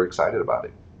we're excited about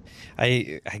it.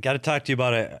 I got to talk to you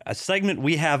about a segment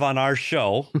we have on our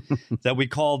show that we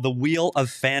call the Wheel of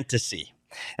Fantasy.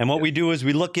 And what we do is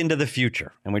we look into the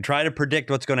future and we try to predict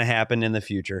what's going to happen in the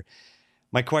future.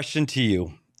 My question to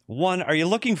you, one, are you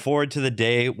looking forward to the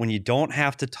day when you don't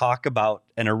have to talk about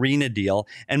an arena deal?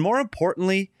 And more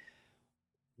importantly,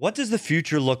 what does the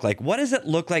future look like? What does it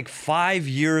look like 5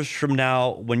 years from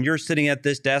now when you're sitting at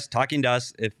this desk talking to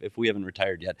us, if we haven't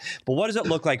retired yet? But what does it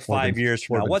look like 5 years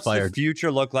from now? What's the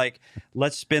future look like?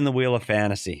 Let's spin the wheel of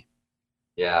fantasy.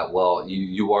 Yeah, well,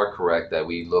 you are correct that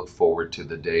we look forward to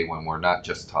the day when we're not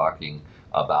just talking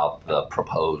about the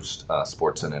proposed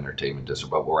sports and entertainment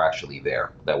district, but we're actually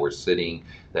there, that we're sitting,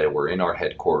 that we're in our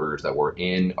headquarters, that we're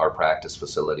in our practice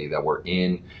facility, that we're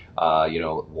in,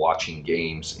 watching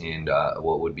games in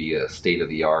what would be a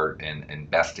state-of-the-art and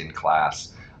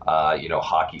best-in-class,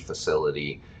 hockey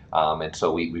facility. And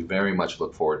so we very much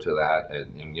look forward to that.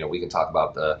 And we can talk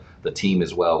about the team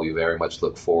as well. We very much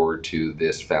look forward to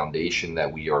this foundation that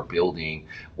we are building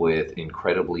with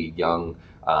incredibly young,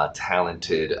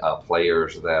 talented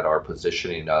players that are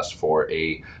positioning us for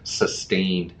a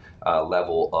sustained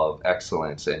level of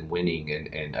excellence and winning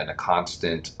and a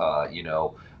constant,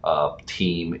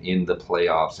 team in the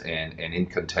playoffs and in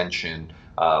contention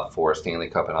for a Stanley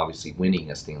Cup and obviously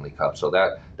winning a Stanley Cup. So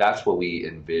that's what we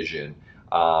envision.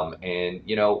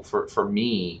 For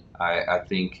me, I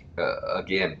think,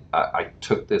 again, I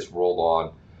took this role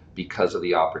on because of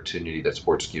the opportunity that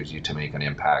sports gives you to make an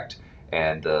impact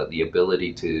and the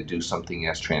ability to do something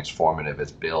as transformative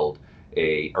as build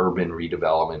a urban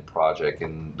redevelopment project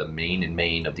in the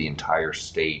main of the entire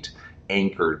state,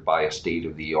 anchored by a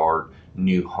state-of-the-art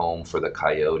new home for the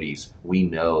Coyotes. We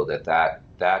know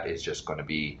that is just going to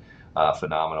be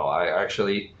phenomenal.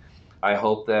 I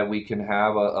hope that we can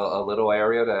have a little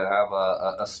area to have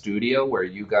a studio where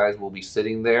you guys will be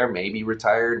sitting there, maybe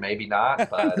retired, maybe not,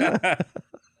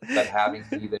 but having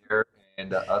to be there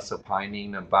and us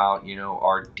opining about,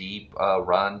 our deep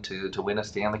run to win a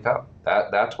Stanley Cup.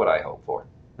 That's what I hope for.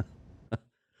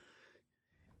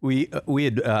 We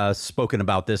had spoken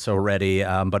about this already,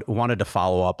 but wanted to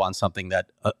follow up on something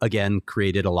that, again,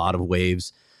 created a lot of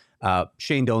waves.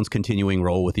 Shane Doan's continuing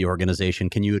role with the organization.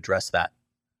 Can you address that?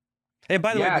 Hey,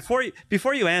 by the way,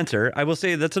 before you answer, I will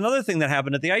say that's another thing that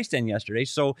happened at the ice den yesterday.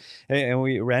 So, and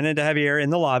we ran into Javier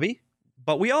in the lobby,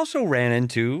 but we also ran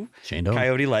into Shane Doan.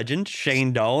 Coyote legend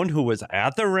Shane Doan, who was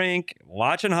at the rink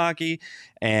watching hockey.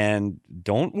 And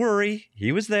don't worry,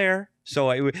 he was there.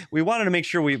 So we wanted to make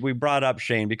sure we brought up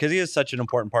Shane because he is such an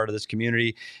important part of this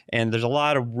community. And there's a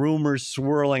lot of rumors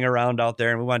swirling around out there.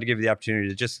 And we wanted to give you the opportunity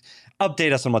to just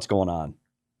update us on what's going on.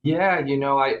 Yeah,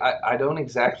 I don't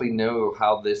exactly know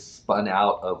how this spun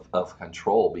out of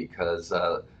control because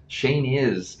Shane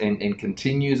is and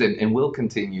continues and will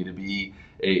continue to be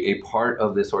a part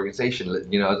of this organization.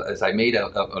 As I made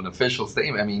an official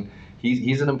statement, I mean,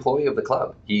 he's an employee of the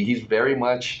club. He's very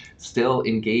much still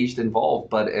engaged,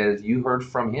 involved. But as you heard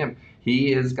from him,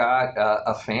 he has got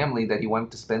a family that he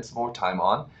wanted to spend some more time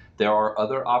on. There are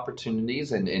other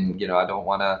opportunities, and I don't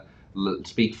want to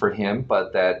speak for him,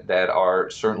 but that are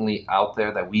certainly out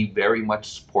there that we very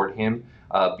much support him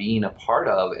being a part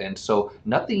of. And so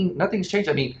nothing's changed.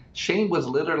 I mean, Shane was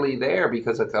literally there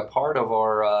because a part of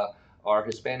our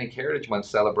Hispanic Heritage Month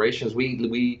celebrations.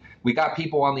 We got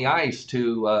people on the ice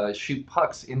to shoot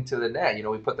pucks into the net.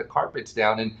 We put the carpets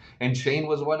down, and Shane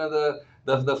was one of the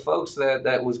folks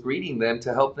that was greeting them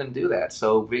to help them do that.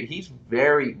 So he's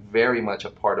very, very much a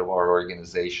part of our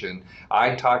organization.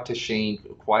 I talk to Shane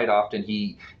quite often.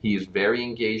 He is very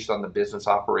engaged on the business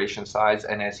operation sides,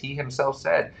 and as he himself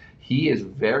said, he is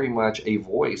very much a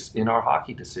voice in our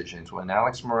hockey decisions. When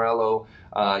Alex Morello,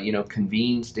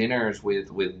 convenes dinners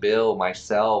with Bill,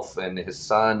 myself, and his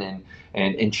son,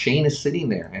 and Shane is sitting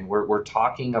there, and we're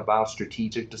talking about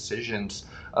strategic decisions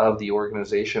of the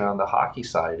organization on the hockey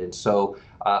side. And so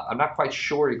I'm not quite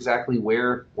sure exactly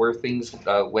where things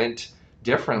went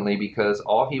differently, because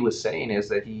all he was saying is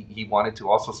that he wanted to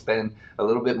also spend a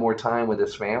little bit more time with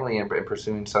his family and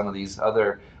pursuing some of these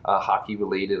other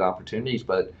hockey-related opportunities.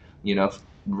 But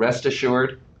rest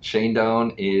assured, Shane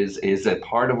Doan is a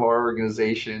part of our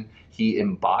organization. He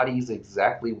embodies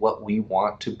exactly what we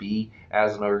want to be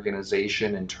as an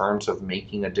organization in terms of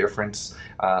making a difference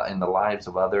in the lives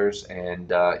of others.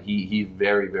 And he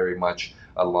very, very much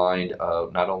aligned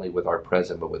not only with our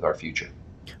present, but with our future.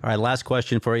 All right, last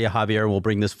question for you, Javier. We'll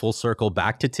bring this full circle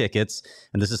back to tickets.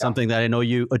 And this is something that I know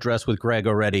you addressed with Greg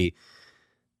already.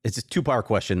 It's a two-part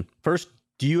question. First,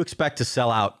 do you expect to sell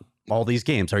out all these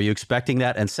games? Are you expecting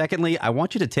that? And secondly, I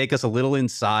want you to take us a little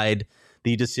inside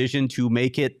the decision to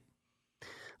make it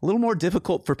a little more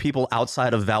difficult for people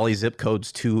outside of Valley zip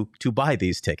codes to buy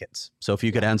these tickets. So if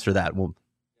you could answer that, well,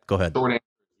 go ahead. Short answer,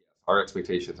 our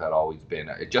expectations had always been,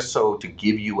 just so to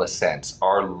give you a sense,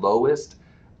 our lowest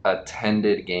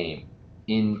attended game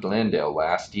in Glendale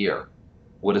last year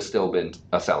would have still been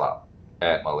a sellout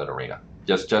at Mullet Arena.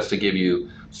 Just to give you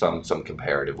some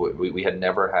comparative, we had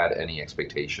never had any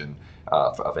expectation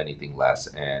of anything less.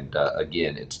 And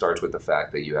again, it starts with the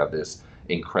fact that you have this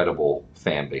incredible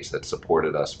fan base that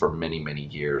supported us for many, many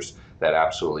years, that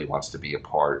absolutely wants to be a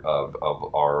part of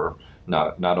our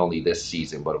not only this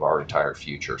season, but of our entire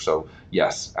future. So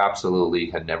yes,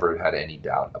 absolutely, had never had any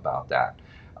doubt about that.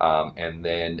 And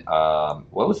then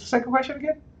what was the second question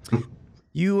again?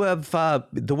 You have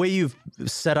the way you've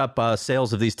set up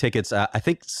sales of these tickets. I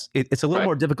think it's a little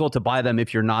more difficult to buy them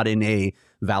if you're not in a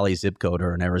Valley zip code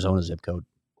or an Arizona zip code.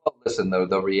 Well, listen,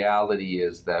 the reality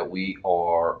is that we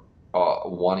are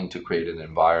wanting to create an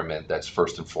environment that's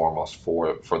first and foremost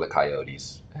for the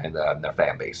Coyotes and their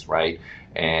fan base, right?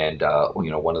 And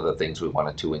one of the things we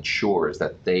wanted to ensure is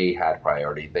that they had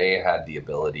priority, they had the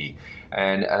ability,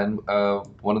 and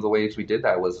one of the ways we did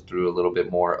that was through a little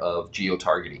bit more of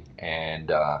geo-targeting. And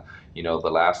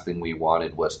the last thing we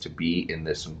wanted was to be in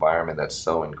this environment that's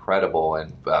so incredible,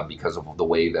 and because of the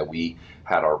way that we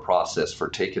had our process for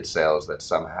ticket sales, that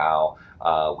somehow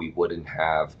we wouldn't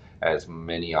have as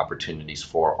many opportunities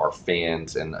for our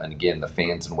fans, and again, the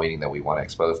fans in waiting that we want to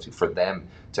expose to, for them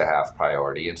to have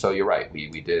priority. And so you're right,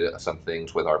 we did some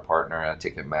things with our partner at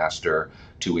Ticketmaster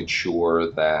to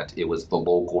ensure that it was the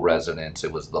local residents,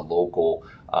 it was the local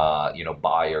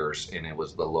buyers, and it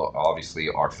was obviously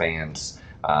our fans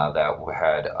that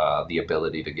had the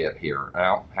ability to get here.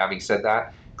 Now, having said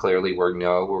that, clearly we're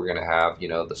going to have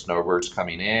the snowbirds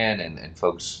coming in, and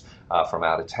folks from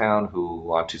out of town who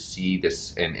want to see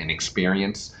this and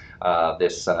experience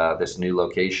this new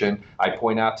location. I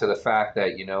point out to the fact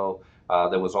that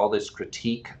there was all this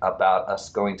critique about us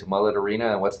going to Mullet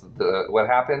Arena, and what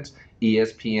happens?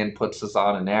 ESPN puts us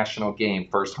on a national game,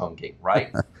 first home game,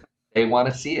 right? They want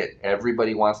to see it.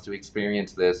 Everybody wants to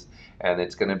experience this, and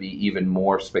it's going to be even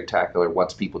more spectacular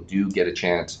once people do get a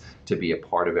chance to be a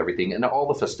part of everything and all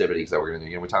the festivities that we're going to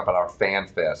do. We talk about our fan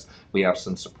fest. We have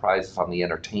some surprises on the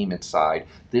entertainment side.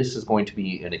 This is going to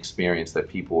be an experience that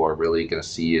people are really going to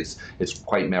see. It's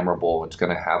quite memorable. It's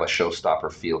going to have a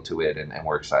showstopper feel to it, and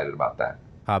we're excited about that.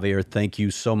 Javier, thank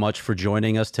you so much for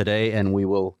joining us today, and we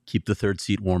will keep the third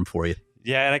seat warm for you.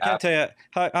 Yeah, and I can't tell you,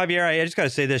 Javier, I just got to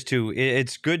say this too.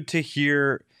 It's good to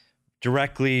hear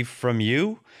directly from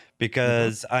you,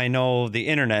 because I know the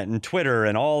internet and Twitter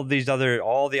and all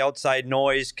the outside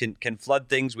noise can flood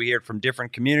things. We hear it from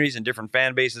different communities and different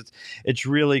fan bases. It's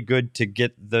really good to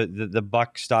get the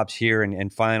buck stops here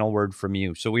and final word from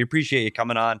you. So we appreciate you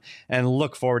coming on, and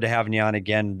look forward to having you on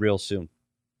again real soon.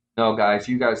 No, guys,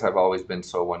 you guys have always been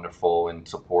so wonderful in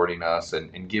supporting us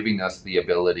and giving us the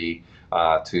ability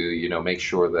to make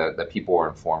sure that people are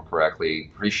informed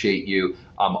correctly. Appreciate you.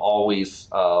 I'm always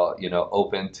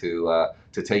open to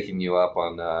taking you up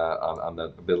on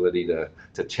the ability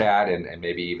to chat and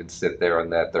maybe even sit there on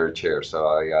that third chair. So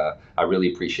I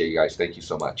really appreciate you guys. Thank you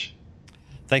so much.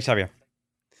 Thanks, Javier.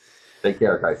 Take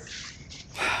care, guys.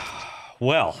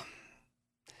 Well,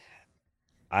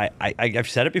 I've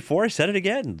said it before. I said it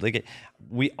again. Like,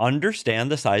 we understand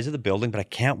the size of the building, but I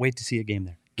can't wait to see a game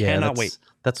there. Cannot wait.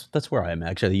 That's where I am,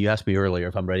 actually. You asked me earlier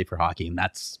if I'm ready for hockey, and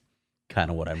that's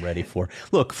kind of what I'm ready for.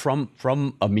 Look, from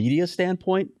a media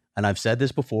standpoint, and I've said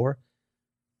this before,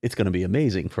 it's going to be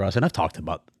amazing for us. And I've talked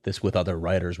about this with other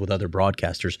writers, with other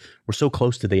broadcasters. We're so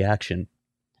close to the action.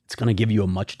 It's going to give you a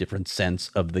much different sense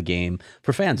of the game.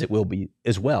 For fans, it will be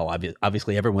as well.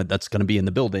 Obviously, everyone that's going to be in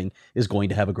the building is going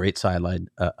to have a great sideline,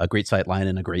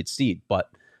 and a great seat. But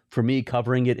for me,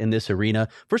 covering it in this arena,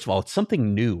 first of all, it's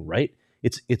something new, right?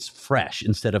 It's fresh,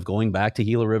 instead of going back to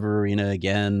Gila River Arena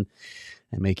again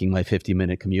and making my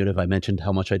 50-minute commute. If I mentioned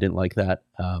how much I didn't like that,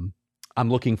 I'm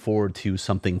looking forward to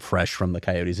something fresh from the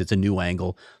Coyotes. It's a new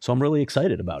angle, so I'm really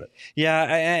excited about it. Yeah,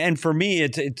 and for me,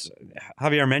 it's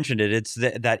Javier mentioned it. It's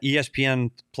that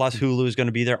ESPN plus Hulu is going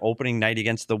to be there opening night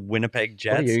against the Winnipeg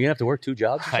Jets. You're going to have to work 2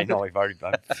 jobs? I know. I've already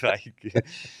done.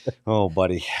 Oh,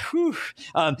 buddy.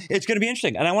 It's going to be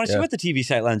interesting, and I want to see what the TV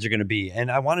sightlines are going to be, and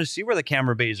I want to see where the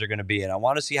camera bays are going to be, and I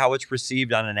want to see how it's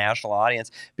received on a national audience,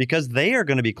 because they are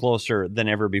going to be closer than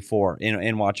ever before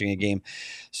in watching a game.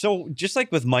 So just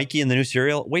like with Mikey and the new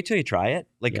cereal, wait till you try it.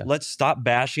 Let's stop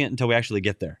bashing it until we actually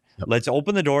get there. Yep. Let's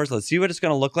open the doors. Let's see what it's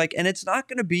going to look like. And it's not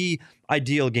going to be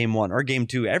ideal game 1 or game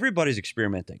 2. Everybody's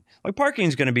experimenting. Like, parking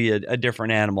is going to be a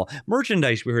different animal.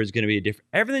 Merchandise, we heard, is going to be different.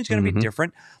 Everything's going to be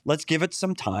different. Let's give it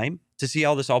some time to see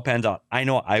how this all pans out. I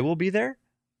know I will be there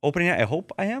opening night. I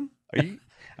hope I am. Are you?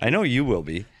 I know you will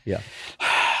be. Yeah.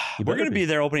 We're going to be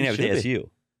there opening night with the ASU.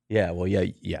 Yeah. Well,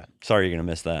 yeah. Sorry, you're going to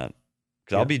miss that.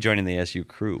 Because I'll be joining the SU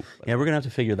crew. Yeah, we're gonna have to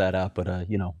figure that out, but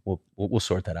we'll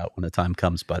sort that out when the time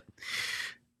comes. But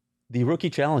the rookie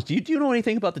challenge. Do you know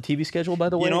anything about the TV schedule, by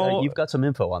the way? You've got some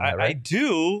info on that, right? I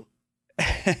do.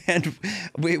 And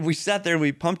we sat there and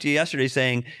we pumped you yesterday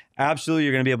saying, absolutely,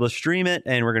 you're going to be able to stream it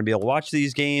and we're going to be able to watch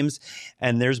these games.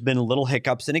 And there's been little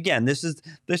hiccups. And again, this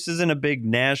isn't a big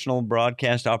national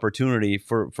broadcast opportunity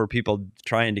for people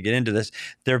trying to get into this.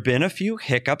 There have been a few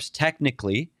hiccups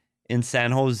technically in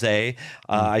San Jose.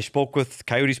 I spoke with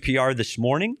Coyotes PR this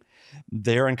morning.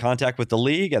 They're in contact with the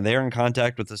league and they're in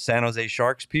contact with the San Jose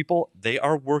Sharks people. They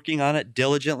are working on it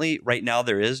diligently. Right now,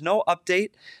 there is no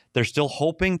update. They're still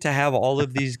hoping to have all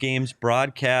of these games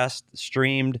broadcast,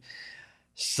 streamed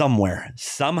somewhere,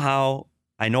 somehow.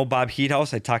 I know Bob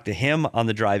Heathouse. I talked to him on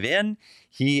the drive in.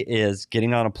 He is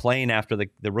getting on a plane after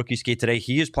the rookie skate today.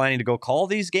 He is planning to go call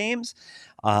these games.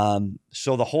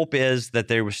 So the hope is that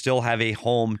they will still have a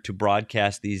home to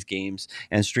broadcast these games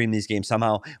and stream these games.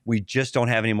 Somehow we just don't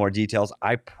have any more details.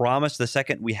 I promise the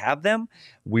second we have them,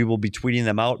 we will be tweeting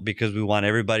them out because we want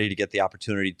everybody to get the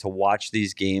opportunity to watch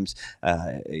these games.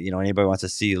 Anybody wants to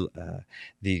see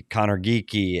the Connor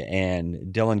Geeky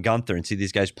and Dylan Gunther and see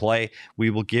these guys play, we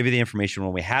will give you the information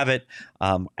when we have it.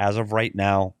 As of right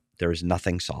now, there is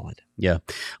nothing solid. Yeah.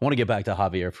 I want to get back to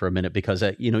Javier for a minute because,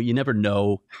 you never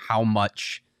know how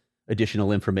much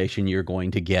additional information you're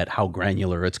going to get, how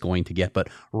granular it's going to get. But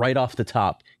right off the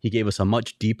top, he gave us a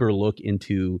much deeper look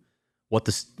into what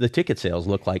the ticket sales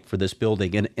look like for this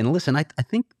building. And listen, I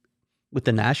think with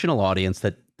the national audience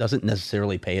that doesn't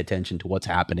necessarily pay attention to what's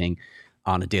happening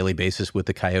on a daily basis with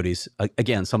the Coyotes,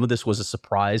 again, some of this was a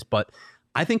surprise, but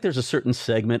I think there's a certain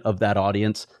segment of that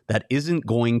audience that isn't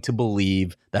going to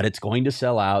believe that it's going to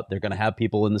sell out. They're going to have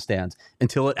people in the stands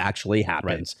until it actually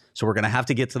happens. Right. So we're going to have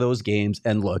to get to those games.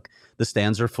 And look, the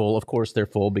stands are full. Of course, they're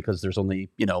full because there's only,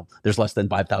 there's less than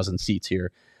 5,000 seats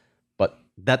here. But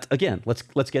that's, again,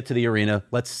 let's get to the arena.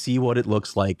 Let's see what it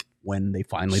looks like when they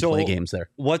finally play games there.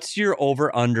 What's your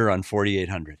over-under on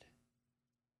 4,800?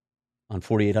 On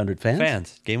 4,800 fans?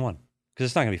 Fans, game one. Because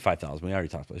it's not going to be 5,000. We already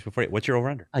talked about this before. What's your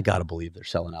over-under? I got to believe they're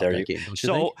selling out that game. Don't you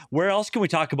think? Where else can we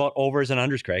talk about overs and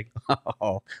unders, Craig?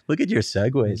 Oh, look at your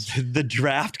segues. The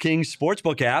DraftKings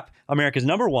Sportsbook app, America's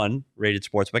 #1 rated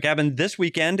sportsbook app. And this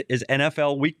weekend is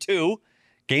NFL Week 2.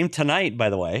 Game tonight, by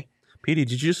the way. Petey,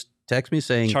 did you just text me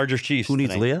saying Chargers Chiefs who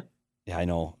needs tonight. Leah? Yeah, I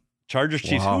know. Chargers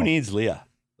Chiefs. Wow. Who needs Leah?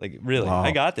 Like, really? Wow.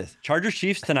 I got this. Chargers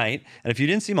Chiefs tonight. And if you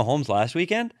didn't see Mahomes last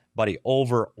weekend, buddy,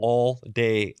 over all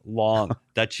day long.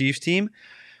 That Chiefs team.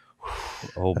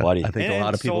 Oh, buddy. I think a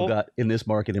lot of people got, in this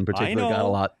market in particular, got a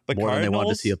lot more than they wanted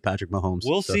to see of Patrick Mahomes.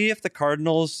 We'll see if the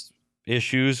Cardinals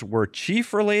issues were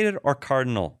Chief related or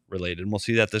Cardinal related. And we'll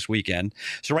see that this weekend.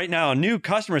 So right now, new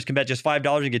customers can bet just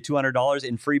 $5 and get $200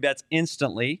 in free bets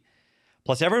instantly.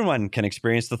 Plus, everyone can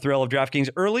experience the thrill of DraftKings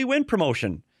early win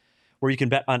promotion, where you can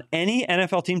bet on any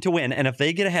NFL team to win. And if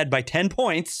they get ahead by 10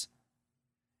 points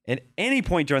at any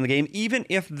point during the game, even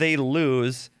if they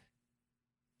lose,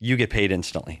 you get paid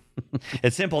instantly.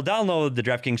 It's simple. Download the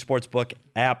DraftKings Sportsbook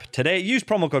app today. Use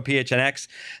promo code PHNX.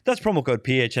 That's promo code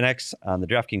PHNX on the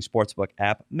DraftKings Sportsbook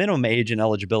app. Minimum age and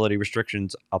eligibility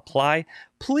restrictions apply.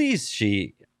 Please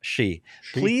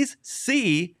please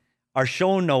see our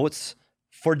show notes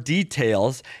for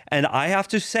details. And I have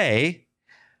to say,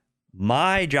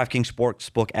 my DraftKings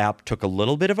Sportsbook app took a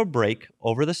little bit of a break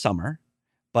over the summer,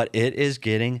 but it is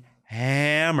getting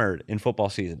hammered in football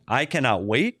season. I cannot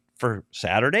wait for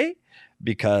Saturday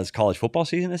because college football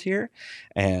season is here,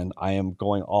 and I am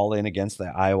going all in against the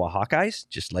Iowa Hawkeyes,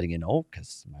 just letting you know,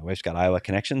 because my wife's got Iowa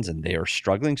connections and they are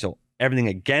struggling. So everything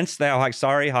against the Hawkeyes.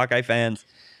 Sorry, Hawkeye fans.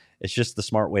 It's just the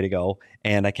smart way to go.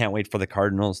 And I can't wait for the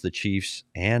Cardinals, the Chiefs,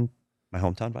 and my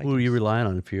hometown Vikings. Who are you relying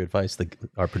on for your advice?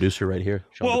 Our producer right here,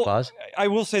 Sean DePaz? I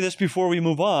will say this before we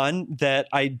move on, that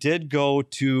I did go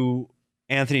to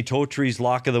Anthony Totre's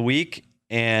Lock of the Week,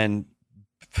 and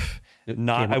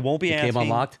I won't be asking. Came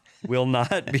unlocked? Will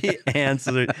not be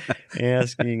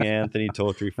asking Anthony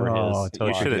Totre for his.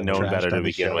 You should have known better to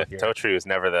begin with. Totre was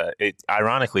never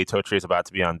ironically, Totre is about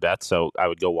to be on Bet, so I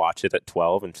would go watch it at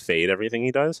 12 and fade everything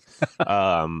he does.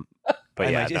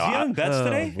 But is he on Bets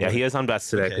today? Yeah, he is on Bets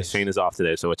today because Shane is off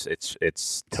today, so it's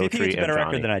Totre and Johnny. Better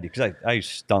record than I do because I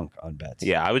stunk on Bets.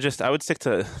 Yeah, I would stick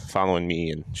to following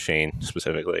me and Shane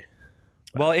specifically.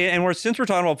 Well, and since we're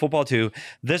talking about football too,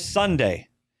 this Sunday,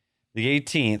 the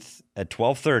 18th at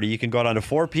 12:30, you can go down to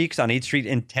Four Peaks on 8th Street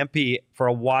in Tempe for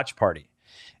a watch party.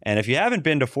 And if you haven't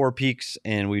been to Four Peaks,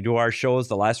 and we do our shows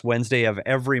the last Wednesday of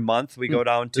every month, we go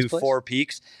down to Four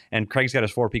Peaks, and Craig's got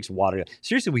his Four Peaks water.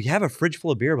 Seriously, we have a fridge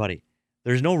full of beer, buddy.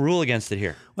 There's no rule against it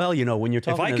here. Well, when you're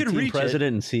talking to the team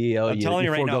president and CEO, you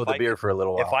forego the beer for a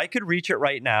little while. If I could reach it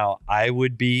right now, I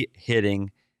would be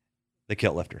hitting the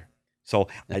kilt lifter. So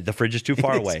the fridge is too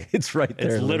far away. It's right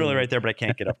there. It's literally right there, but I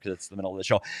can't get up because it's the middle of the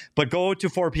show. But go to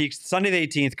Four Peaks Sunday the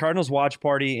 18th, Cardinals watch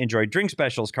party. Enjoy drink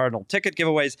specials, Cardinal ticket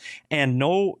giveaways, and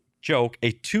no joke,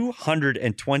 a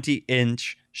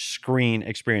 220-inch screen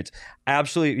experience.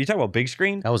 Absolutely. You talk about big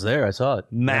screen? I was there. I saw it.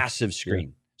 Massive screen.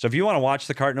 Yeah. So if you want to watch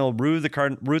the Cardinal, root the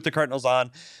Cardinals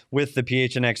on with the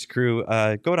PHNX crew,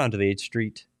 go down to the 8th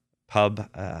Street Pub,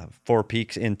 Four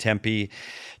Peaks in Tempe.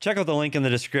 Check out the link in the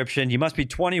description. You must be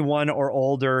 21 or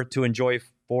older to enjoy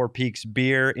Four Peaks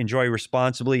beer. Enjoy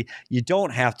responsibly. You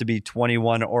don't have to be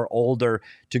 21 or older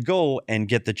to go and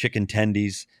get the chicken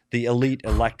tendies, the Elite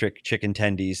Electric chicken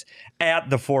tendies at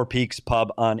the Four Peaks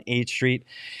pub on 8th Street.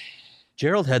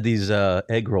 Gerald had these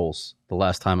egg rolls the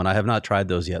last time, and I have not tried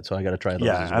those yet, so I got to try those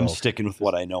as well. I'm sticking with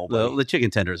what I know. The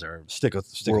chicken tenders are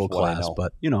world class,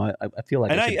 but I feel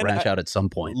like I should branch out at some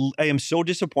point. I am so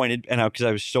disappointed, and because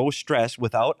I was so stressed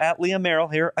without Liam Merrill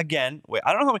here again. Wait,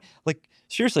 I don't know how many, like,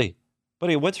 seriously,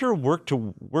 buddy, what's her work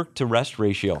to rest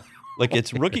ratio? Like,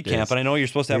 it's rookie camp, and I know you're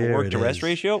supposed to have a work to rest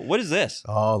ratio. What is this?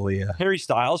 Oh, Leah. Harry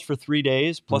Styles for 3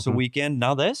 days plus a weekend.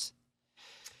 Now this?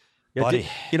 Yeah, buddy.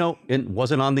 It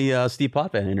wasn't on the Steve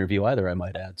Potvin interview either, I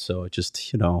might add. So it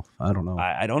just, I don't know.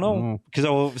 I don't know.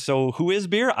 Because so who is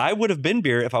beer? I would have been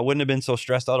beer if I wouldn't have been so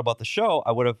stressed out about the show.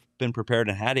 I would have been prepared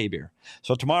and had a beer.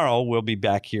 So tomorrow we'll be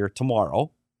back here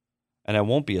tomorrow, and I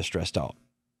won't be as stressed out.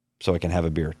 So I can have a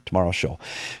beer tomorrow's show.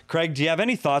 Craig, do you have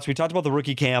any thoughts? We talked about the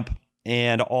rookie camp,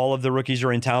 and all of the rookies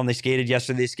are in town. They skated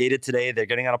yesterday. They skated today. They're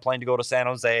getting on a plane to go to San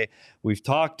Jose. We've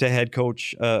talked to head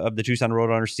coach of the Tucson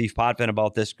Roadrunners, Steve Potvin,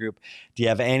 about this group. Do you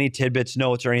have any tidbits,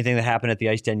 notes, or anything that happened at the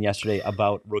Ice Den yesterday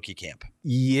about rookie camp?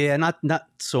 Yeah, not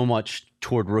so much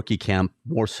toward rookie camp,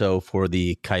 more so for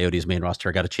the Coyotes main roster.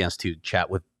 I got a chance to chat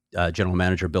with general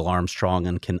manager Bill Armstrong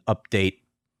and can update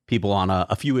people on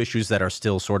a few issues that are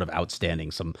still sort of outstanding,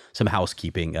 some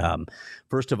housekeeping.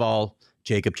 First of all,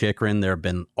 Jacob Chychrun, there have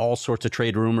been all sorts of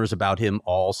trade rumors about him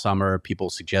all summer, people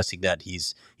suggesting that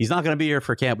he's not going to be here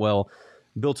for camp. Well,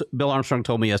 Bill Armstrong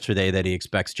told me yesterday that he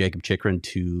expects Jacob Chychrun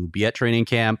to be at training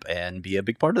camp and be a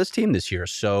big part of this team this year.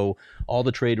 So all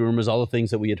the trade rumors, all the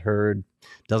things that we had heard,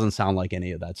 doesn't sound like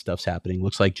any of that stuff's happening.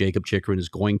 Looks like Jacob Chychrun is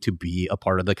going to be a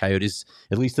part of the Coyotes,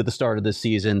 at least at the start of this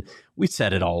season. We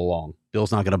said it all along.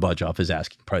 Bill's not going to budge off his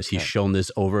asking price. He's shown this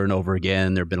over and over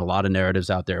again. There have been a lot of narratives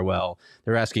out there. Well,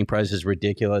 their asking price is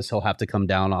ridiculous. He'll have to come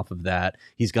down off of that.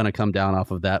 He's going to come down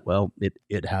off of that. Well,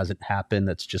 it hasn't happened.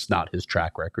 That's just not his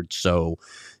track record. So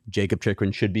Jacob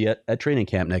Chychrun should be at training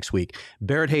camp next week.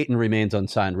 Barrett Hayton remains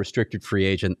unsigned, restricted free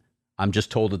agent. I'm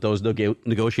just told that those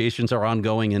negotiations are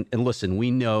ongoing. And listen, we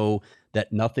know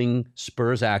that nothing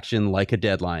spurs action like a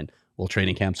deadline. Well,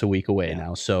 training camp's a week away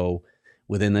now. So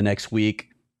within the next week,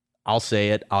 I'll say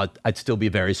it, I'd still be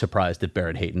very surprised if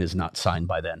Barrett Hayton is not signed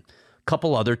by then. A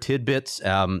couple other tidbits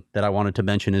that I wanted to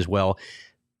mention as well.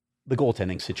 The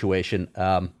goaltending situation.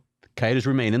 Coyotes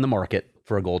remain in the market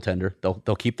for a goaltender.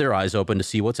 They'll keep their eyes open to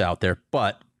see what's out there.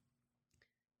 But,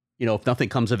 if nothing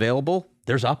comes available,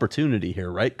 there's opportunity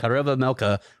here, right? Kareva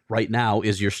Melka right now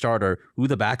is your starter. Who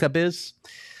the backup is,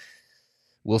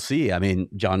 we'll see. I mean,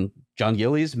 John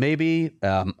Gillies, maybe.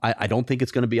 I don't think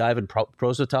it's going to be Ivan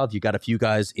Prosvetov. You got a few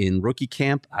guys in rookie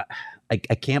camp. I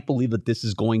can't believe that this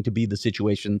is going to be the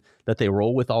situation that they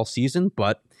roll with all season.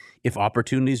 But if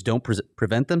opportunities don't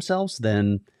prevent themselves,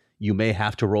 then you may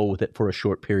have to roll with it for a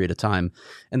short period of time.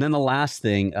 And then the last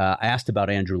thing, I asked about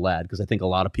Andrew Ladd, because I think a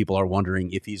lot of people are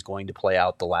wondering if he's going to play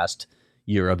out the last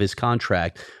year of his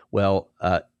contract. Well,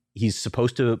 he's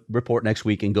supposed to report next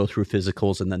week and go through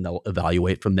physicals, and then they'll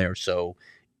evaluate from there. So,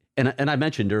 and I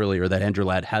mentioned earlier that Andrew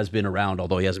Ladd has been around,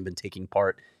 although he hasn't been taking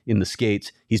part in the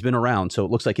skates. He's been around, so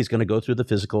it looks like he's going to go through the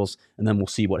physicals, and then we'll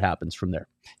see what happens from there.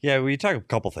 Yeah, we talk a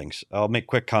couple things. I'll make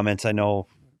quick comments. I know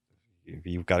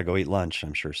you've got to go eat lunch,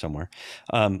 I'm sure, somewhere.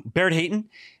 Barrett Hayton,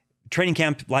 training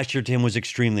camp last year to him was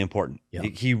extremely important. Yeah.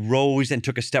 He rose and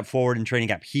took a step forward in training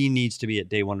camp. He needs to be at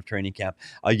day one of training camp.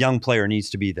 A young player needs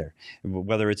to be there,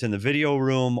 whether it's in the video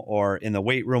room or in the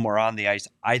weight room or on the ice.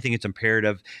 I think it's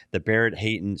imperative that Barrett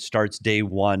Hayton starts day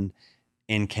one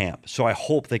in camp. So I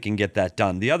hope they can get that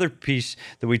done. The other piece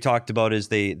that we talked about is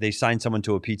they signed someone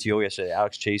to a PTO yesterday,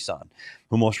 Alex Chason,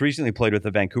 who most recently played with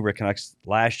the Vancouver Canucks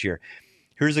last year.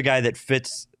 Here's a guy that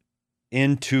fits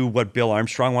into what Bill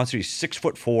Armstrong wants to do. He's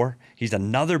 6'4". He's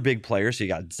another big player. So you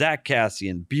got Zach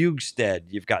Kassian, Bugstead.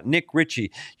 You've got Nick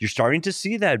Ritchie. You're starting to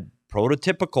see that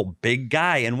prototypical big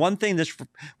guy. And one thing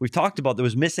we've talked about that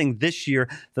was missing this year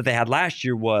that they had last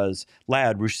year was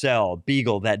Ladd, Roussel,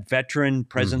 Beagle, that veteran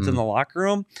presence in the locker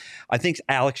room. I think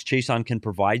Alex Chason can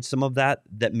provide some of that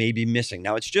may be missing.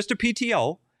 Now, it's just a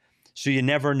PTO, so you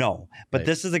never know. But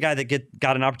This is a guy that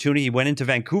got an opportunity. He went into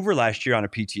Vancouver last year on a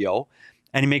PTO,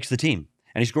 and he makes the team.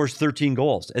 And he scores 13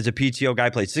 goals as a PTO guy.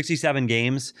 Played 67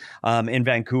 games in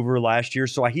Vancouver last year.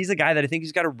 So he's a guy that I think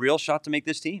he's got a real shot to make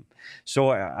this team. So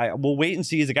we'll wait and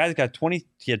see. He's a guy that's got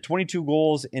he had 22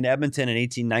 goals in Edmonton in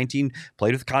 18-19.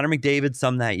 Played with Connor McDavid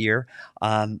some that year.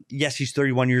 Yes, he's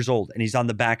 31 years old, and he's on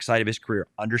the backside of his career.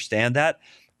 Understand that.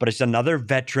 But it's another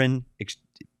veteran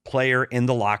player in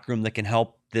the locker room that can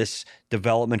help this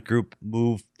development group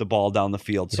move the ball down the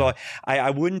field. So I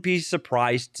wouldn't be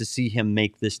surprised to see him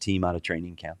make this team out of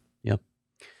training camp. Yep.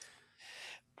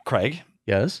 Craig?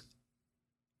 Yes?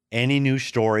 Any new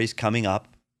stories coming up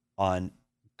on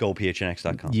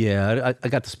GoPHNX.com? Yeah, I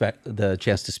got the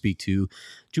chance to speak to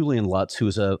Julian Lutz,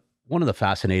 who's one of the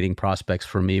fascinating prospects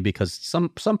for me, because some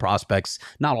prospects,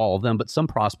 not all of them, but some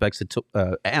prospects,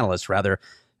 analysts rather,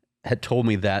 had told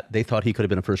me that they thought he could have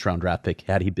been a first-round draft pick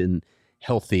had he been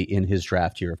healthy in his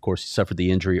draft year. Of course, he suffered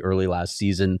the injury early last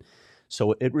season,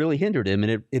 so it really hindered him,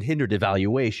 and it hindered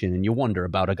evaluation. And you wonder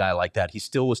about a guy like that. He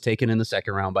still was taken in the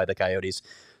second round by the Coyotes.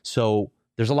 So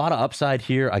there's a lot of upside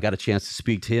here. I got a chance to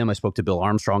speak to him. I spoke to Bill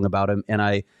Armstrong about him, and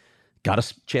I got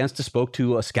a chance to spoke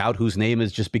to a scout whose name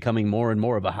is just becoming more and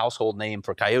more of a household name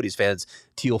for Coyotes fans,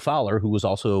 Teal Fowler, who was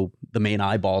also the main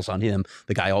eyeballs on him,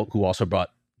 the guy who also brought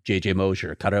J.J.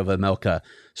 Mosier, Kareva Melka.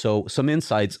 So some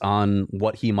insights on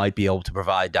what he might be able to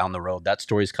provide down the road. That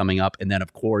story's coming up. And then,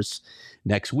 of course,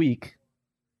 next week,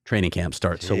 training camp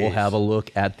starts. So we'll have a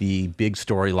look at the big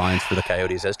storylines for the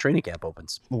Coyotes as training camp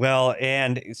opens. Well,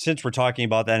 and since we're talking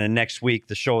about that, and next week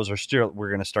the shows we're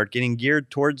going to start getting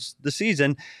geared towards the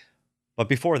season. But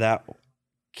before that,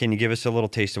 can you give us a little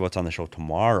taste of what's on the show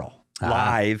tomorrow?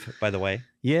 Live, by the way.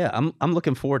 Yeah, I'm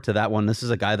looking forward to that one. This is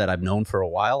a guy that I've known for a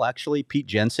while, actually. Pete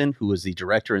Jensen, who is the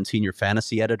director and senior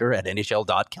fantasy editor at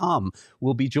NHL.com,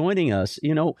 will be joining us.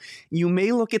 You know, you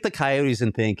may look at the Coyotes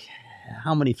and think,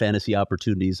 how many fantasy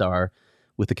opportunities are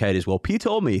with the Coyotes? Well, Pete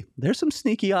told me there's some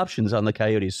sneaky options on the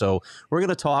Coyotes. So we're going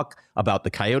to talk about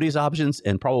the Coyotes options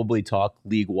and probably talk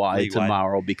league-wide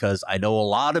tomorrow, because I know a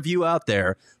lot of you out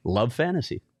there love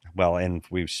fantasy. Well, and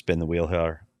we spin the wheel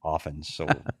here often, so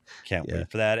can't wait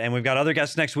for that. And we've got other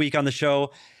guests next week on the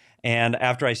show. And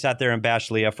after I sat there and bashed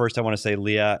Leah, first I want to say,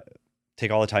 Leah, take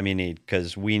all the time you need,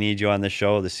 because we need you on the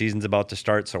show. The season's about to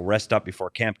start, so rest up before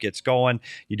camp gets going.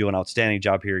 You do an outstanding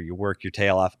job here. You work your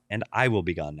tail off, and I will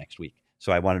be gone next week.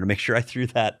 So I wanted to make sure I threw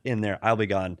that in there. I'll be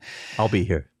gone. I'll be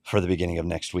here for the beginning of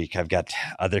next week. I've got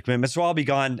other commitments, so I'll be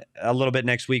gone a little bit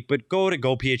next week. But go to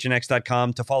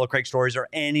GoPHNX.com to follow Craig's stories or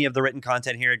any of the written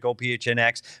content here at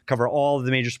GoPHNX. Cover all of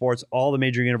the major sports, all the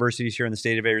major universities here in the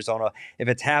state of Arizona. If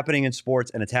it's happening in sports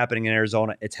and it's happening in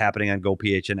Arizona, it's happening on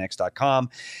GoPHNX.com.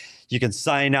 You can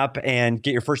sign up and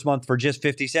get your first month for just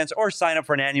 50 cents, or sign up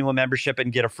for an annual membership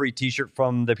and get a free t-shirt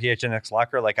from the PHNX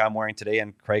locker like I'm wearing today,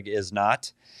 and Craig is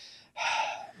not.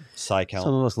 Psy count.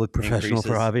 Some of us look professional increases.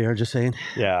 For Javier, just saying.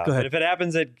 Yeah. Go ahead. But if it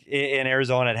happens in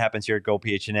Arizona, it happens here at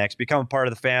GoPHNX. Become a part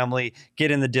of the family.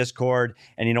 Get in the Discord.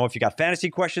 And, you know, if you got fantasy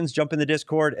questions, jump in the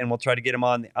Discord, and we'll try to get them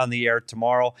on the air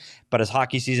tomorrow. But as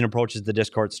hockey season approaches, the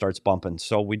Discord starts bumping.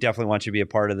 So we definitely want you to be a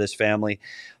part of this family.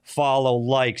 Follow,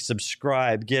 like,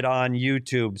 subscribe. Get on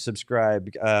YouTube. Subscribe.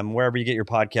 Wherever you get your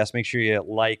podcast, make sure you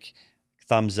like,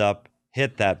 thumbs up,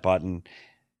 hit that button.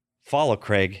 Follow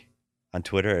Craig on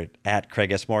Twitter at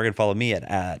Craig S. Morgan. Follow me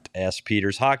at S.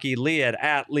 Peters Hockey. Leah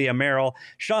at Leah Merrill.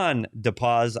 Sean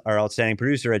DePaz, our outstanding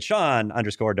producer, at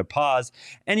Sean_DePaz.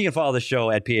 And you can follow the show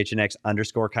at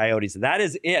PHNX_Coyotes. That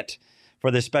is it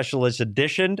for this special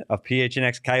edition of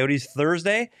PHNX Coyotes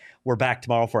Thursday. We're back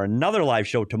tomorrow for another live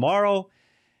show tomorrow.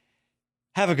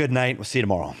 Have a good night. We'll see you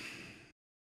tomorrow.